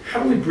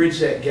 How do we bridge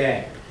that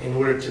gap in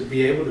order to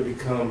be able to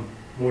become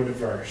more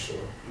diverse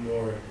or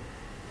more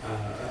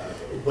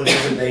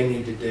whatever they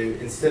need to do,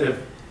 instead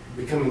of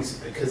becoming,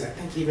 because I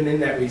think even in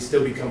that we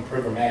still become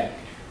programmatic,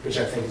 which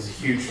I think is a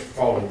huge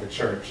fault of the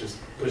church, is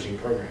pushing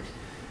programs.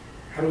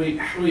 How do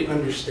we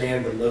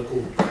understand the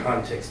local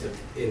context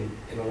in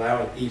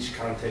allowing each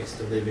context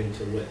to live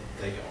into what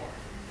they are,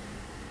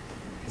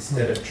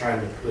 instead of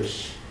trying to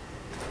push?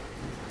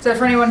 Is that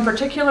for anyone in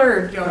particular,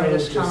 or do you want me to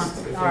just Just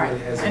comment? if All right.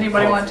 anybody has a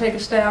Anybody thought. want to take a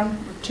stab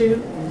or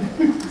two?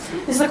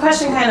 Is the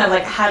question kind of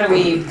like, how do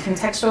we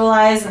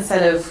contextualize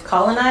instead of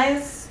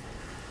colonize?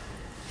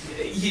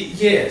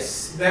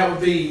 Yes, that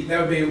would be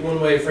one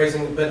way of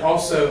phrasing it, but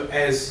also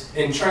as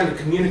in trying to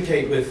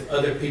communicate with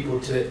other people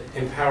to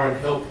empower and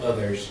help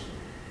others.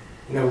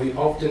 We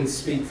often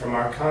speak from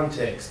our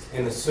context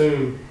and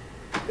assume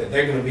that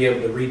they're going to be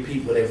able to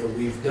repeat whatever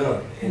we've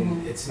done,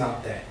 and it's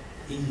not that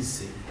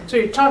easy. So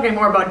you're talking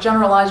more about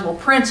generalizable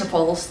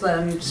principles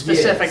than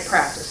specific Yes.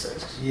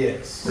 practices.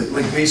 Yes.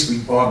 Like basically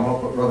bottom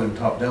up rather than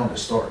top down to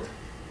start.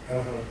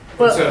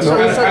 Well, So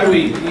how do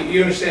we?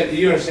 You understand? Do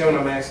you understand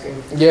what I'm asking?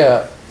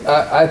 Yeah,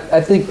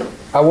 I think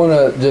I want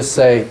to just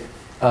say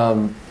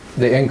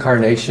the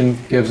incarnation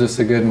gives us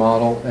a good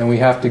model, and we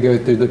have to go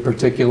through the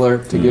particular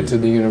to get to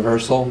the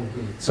universal.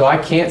 So I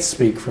can't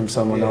speak from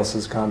someone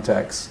else's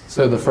context.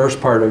 So the first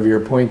part of your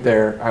point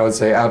there, I would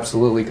say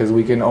absolutely, because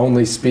we can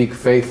only speak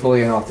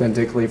faithfully and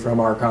authentically from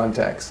our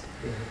context.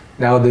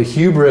 Now the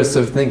hubris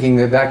of thinking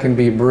that that can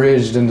be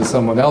bridged into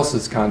someone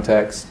else's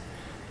context,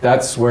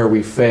 that's where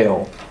we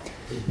fail.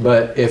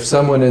 But if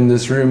someone in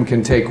this room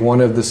can take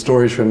one of the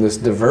stories from this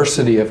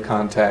diversity of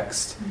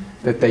context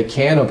that they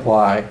can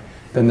apply,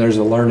 then there's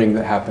a learning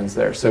that happens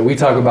there. So we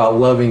talk about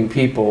loving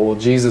people. Well,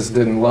 Jesus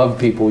didn't love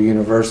people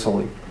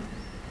universally.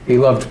 He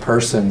loved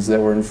persons that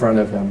were in front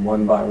of him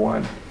one by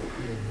one.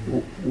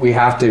 We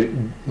have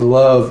to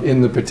love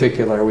in the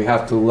particular. We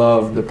have to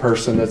love the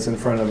person that's in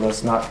front of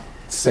us, not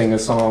sing a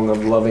song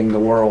of loving the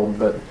world,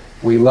 but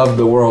we love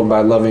the world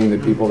by loving the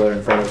people that are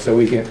in front of us. So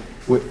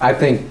I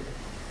think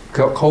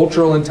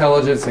cultural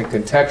intelligence and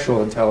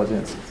contextual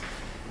intelligence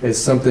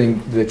is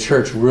something the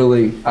church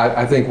really,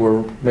 I think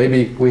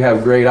we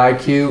have great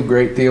IQ,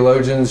 great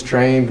theologians,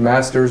 trained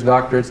masters,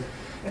 doctorates,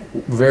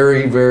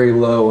 very, very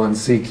low on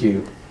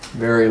CQ,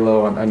 very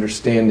low on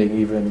understanding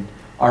even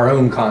our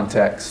own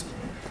context.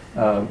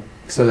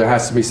 So there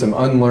has to be some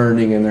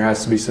unlearning, and there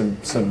has to be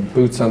some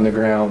boots on the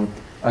ground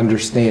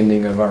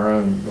understanding of our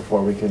own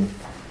before we can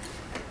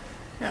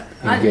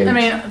engage. I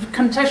mean,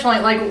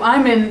 contextually, like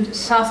I'm in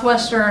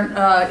southwest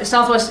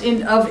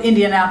of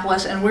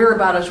Indianapolis, and we're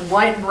about as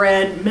white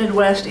bread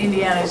Midwest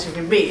Indiana as you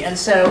can be. And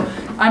so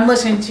I'm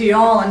listening to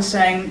y'all and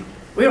saying,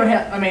 we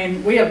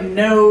have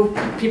no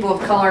people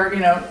of color,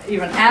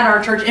 even at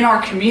our church, in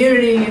our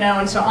community,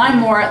 and so I'm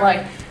more at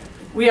like,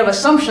 we have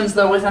assumptions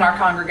though within our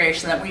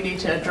congregation that we need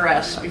to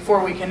address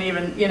before we can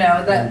even,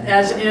 that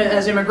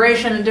as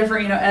immigration and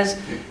different, as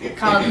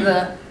kind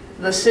of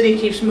the city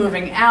keeps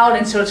moving out,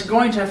 and so it's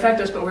going to affect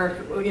us, but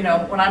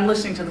when I'm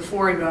listening to the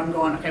four of you, I'm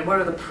going, okay, what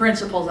are the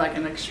principles I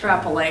can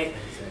extrapolate,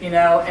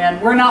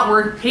 and we're not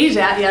where he's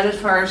at yet as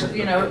far as,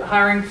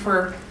 hiring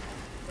for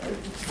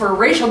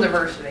racial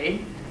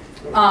diversity.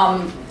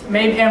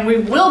 Maybe, and we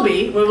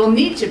will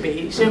need to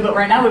be soon, but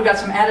right now we've got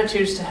some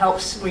attitudes to help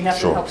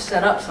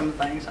set up some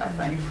things, I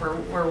think, for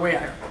where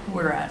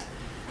we're at.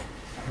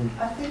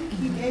 I think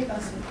you gave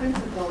us a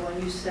principle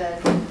when you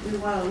said we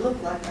want to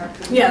look like our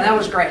community. Yeah, that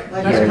was great.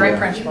 That's a great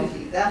principle.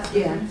 That's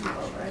the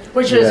principle, right?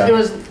 Which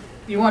is,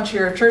 you want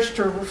your church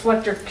to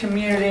reflect your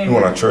community. We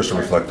want our church to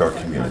reflect our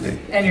community,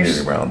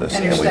 around us,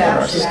 and we want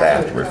our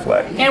staff to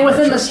reflect. And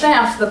within the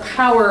staff, the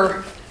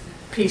power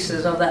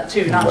pieces of that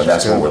too, not but just.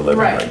 that's where we're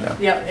living right now.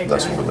 Yep, exactly.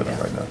 That's where we're living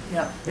right now.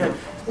 Yep, good.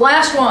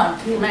 Last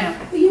one, ma'am.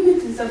 Well, you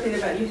mentioned something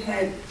about you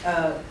had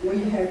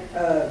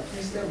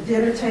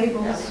dinner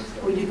tables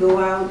where you go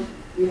out,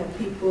 you have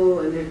people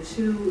and there are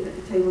two at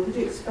the table. Could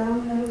you expound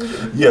on that a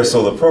little bit? Yeah,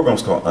 so the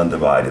program's called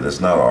Undivided. It's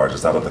not ours.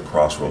 It's out of the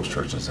Crossroads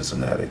Church in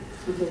Cincinnati.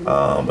 Okay.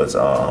 But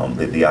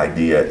the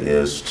idea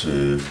is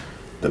to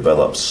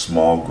develop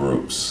small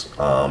groups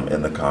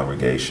in the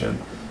congregation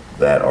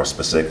that are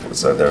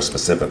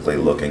specifically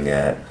looking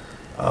at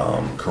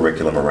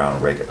curriculum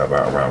around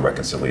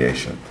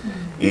reconciliation.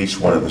 Mm-hmm. Each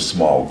one of the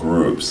small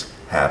groups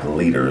have two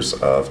leaders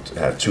of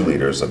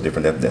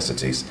different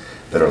ethnicities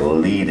that are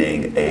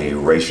leading a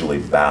racially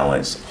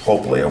balanced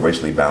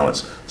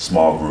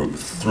small group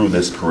through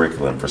this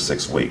curriculum for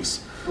 6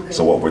 weeks. Okay.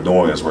 So what we're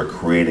doing is we're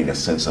creating a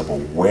sense of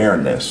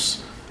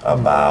awareness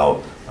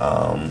about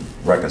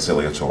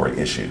reconciliatory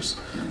issues.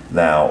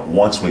 Now,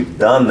 once we've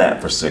done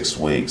that for 6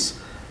 weeks,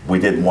 we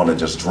didn't want to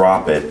just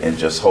drop it and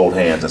just hold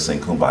hands and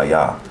sing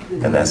Kumbaya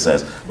in that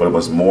sense, but it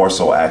was more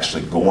so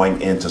actually going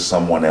into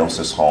someone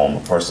else's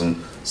home,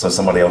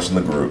 somebody else in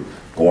the group,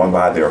 going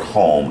by their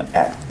home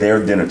at their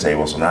dinner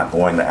table, so not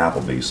going to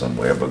Applebee's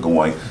somewhere, but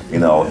going,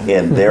 in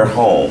their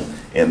home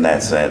in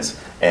that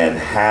sense, and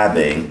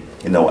having,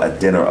 a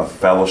dinner of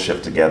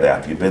fellowship together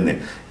after you've been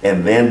there.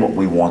 And then what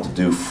we want to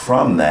do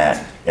from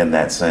that, in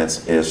that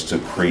sense, is to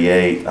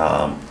create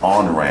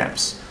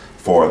on-ramps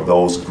for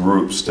those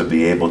groups to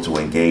be able to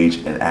engage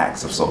in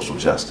acts of social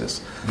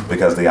justice.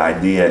 Because the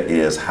idea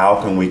is,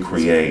 how can we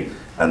create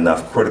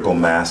enough critical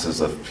masses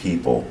of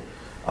people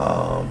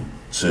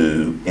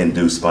to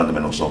induce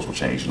fundamental social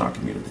change in our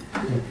community?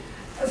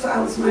 So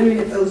I was wondering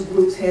if those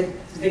groups had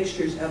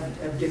mixtures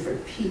of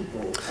different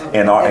people.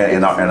 In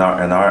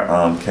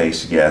our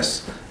case,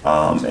 yes.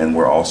 And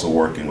we're also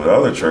working with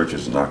other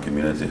churches in our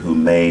community who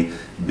may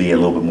be a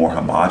little bit more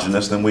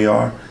homogenous than we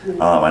are,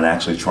 and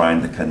actually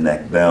trying to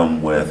connect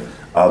them with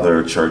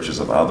other churches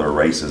of other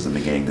races and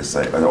beginning to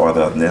say, or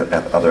other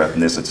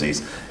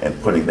ethnicities,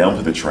 and putting them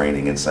through the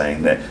training and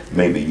saying that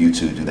maybe you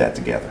two do that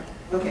together.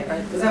 Okay,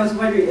 because I was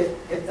wondering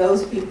if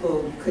those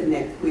people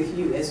connect with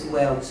you as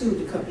well too,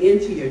 to come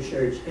into your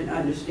church and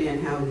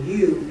understand how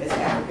you as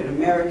African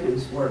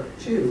Americans work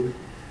too,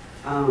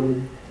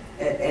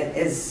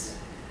 as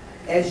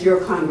your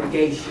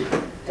congregation,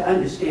 to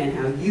understand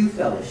how you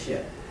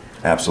fellowship.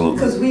 Absolutely.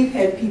 Because we've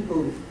had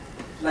people,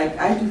 like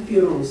I do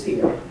funerals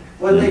here.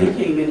 One lady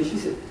came in and she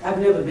said, I've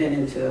never been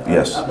into a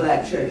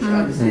black church.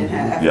 I understand how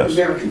African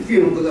American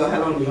funeral go,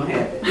 how long you gonna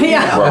have it?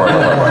 Yeah.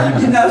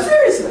 Right.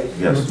 Seriously.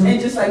 Yes. And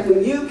just like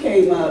when you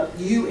came up,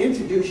 you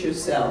introduced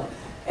yourself.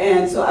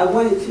 And so I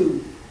wanted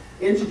to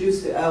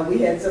introduce,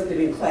 we had something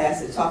in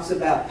class that talks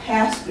about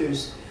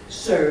pastors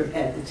serve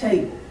at the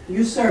table.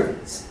 You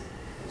servants.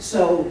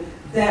 So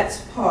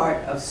that's part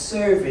of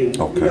serving,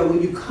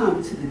 when you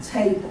come to the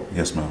table.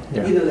 Yes, ma'am.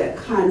 Yeah. That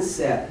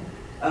concept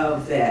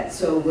of that.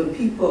 So when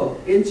people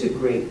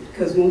integrate,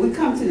 because when we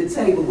come to the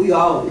table, we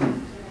all eat.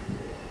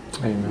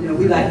 Amen.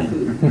 We like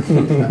food.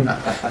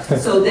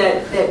 So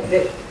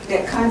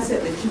that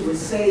concept that you were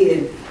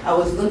saying, I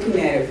was looking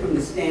at it from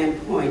the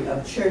standpoint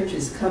of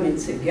churches coming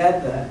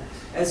together,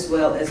 as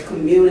well as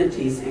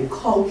communities and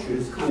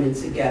cultures coming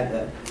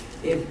together.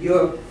 If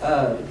your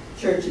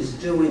church is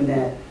doing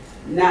that,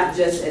 not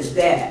just as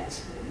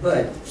that,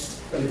 but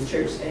from the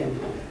church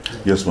standpoint.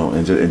 Yes, ma'am.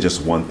 And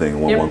just one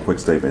thing, one quick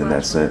statement in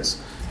that sense.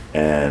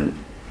 And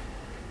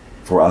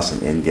for us,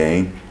 an end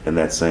game in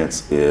that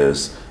sense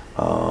is,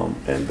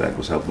 and Beck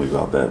was helping me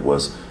about that,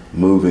 was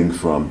moving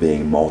from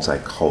being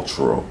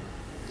multicultural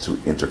to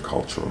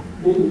intercultural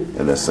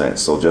in that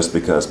sense. So just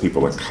because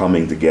people are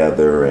coming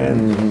together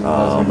and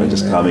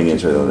just coming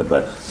into it,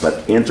 but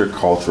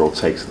intercultural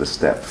takes the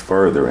step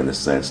further in the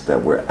sense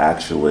that we're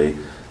actually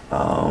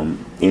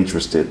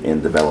interested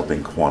in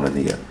developing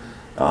koinonia,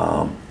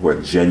 where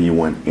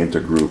genuine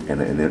intergroup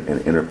and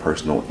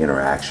interpersonal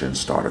interactions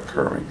start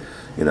occurring.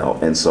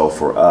 And so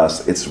for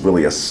us, it's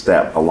really a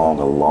step along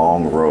a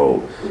long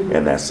road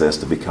in that sense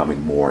to becoming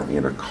more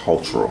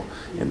intercultural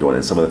and doing it.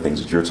 And some of the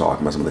things that you're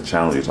talking about, some of the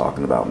challenges you're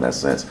talking about in that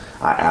sense,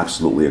 I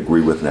absolutely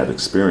agree with and have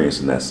experience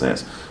in that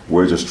sense.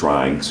 We're just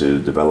trying to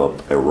develop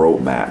a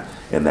roadmap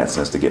in that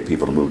sense to get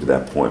people to move to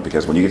that point,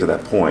 because when you get to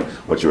that point,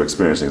 what you're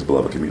experiencing is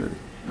beloved community.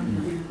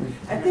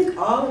 I think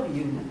all of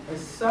you are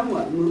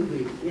somewhat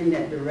moving in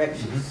that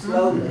direction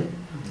slowly.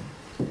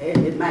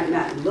 It might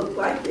not look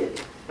like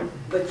it,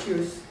 but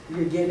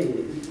you're getting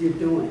it, you're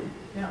doing it.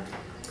 Yeah,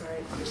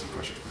 great.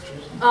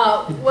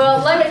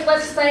 Well,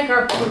 let's thank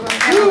our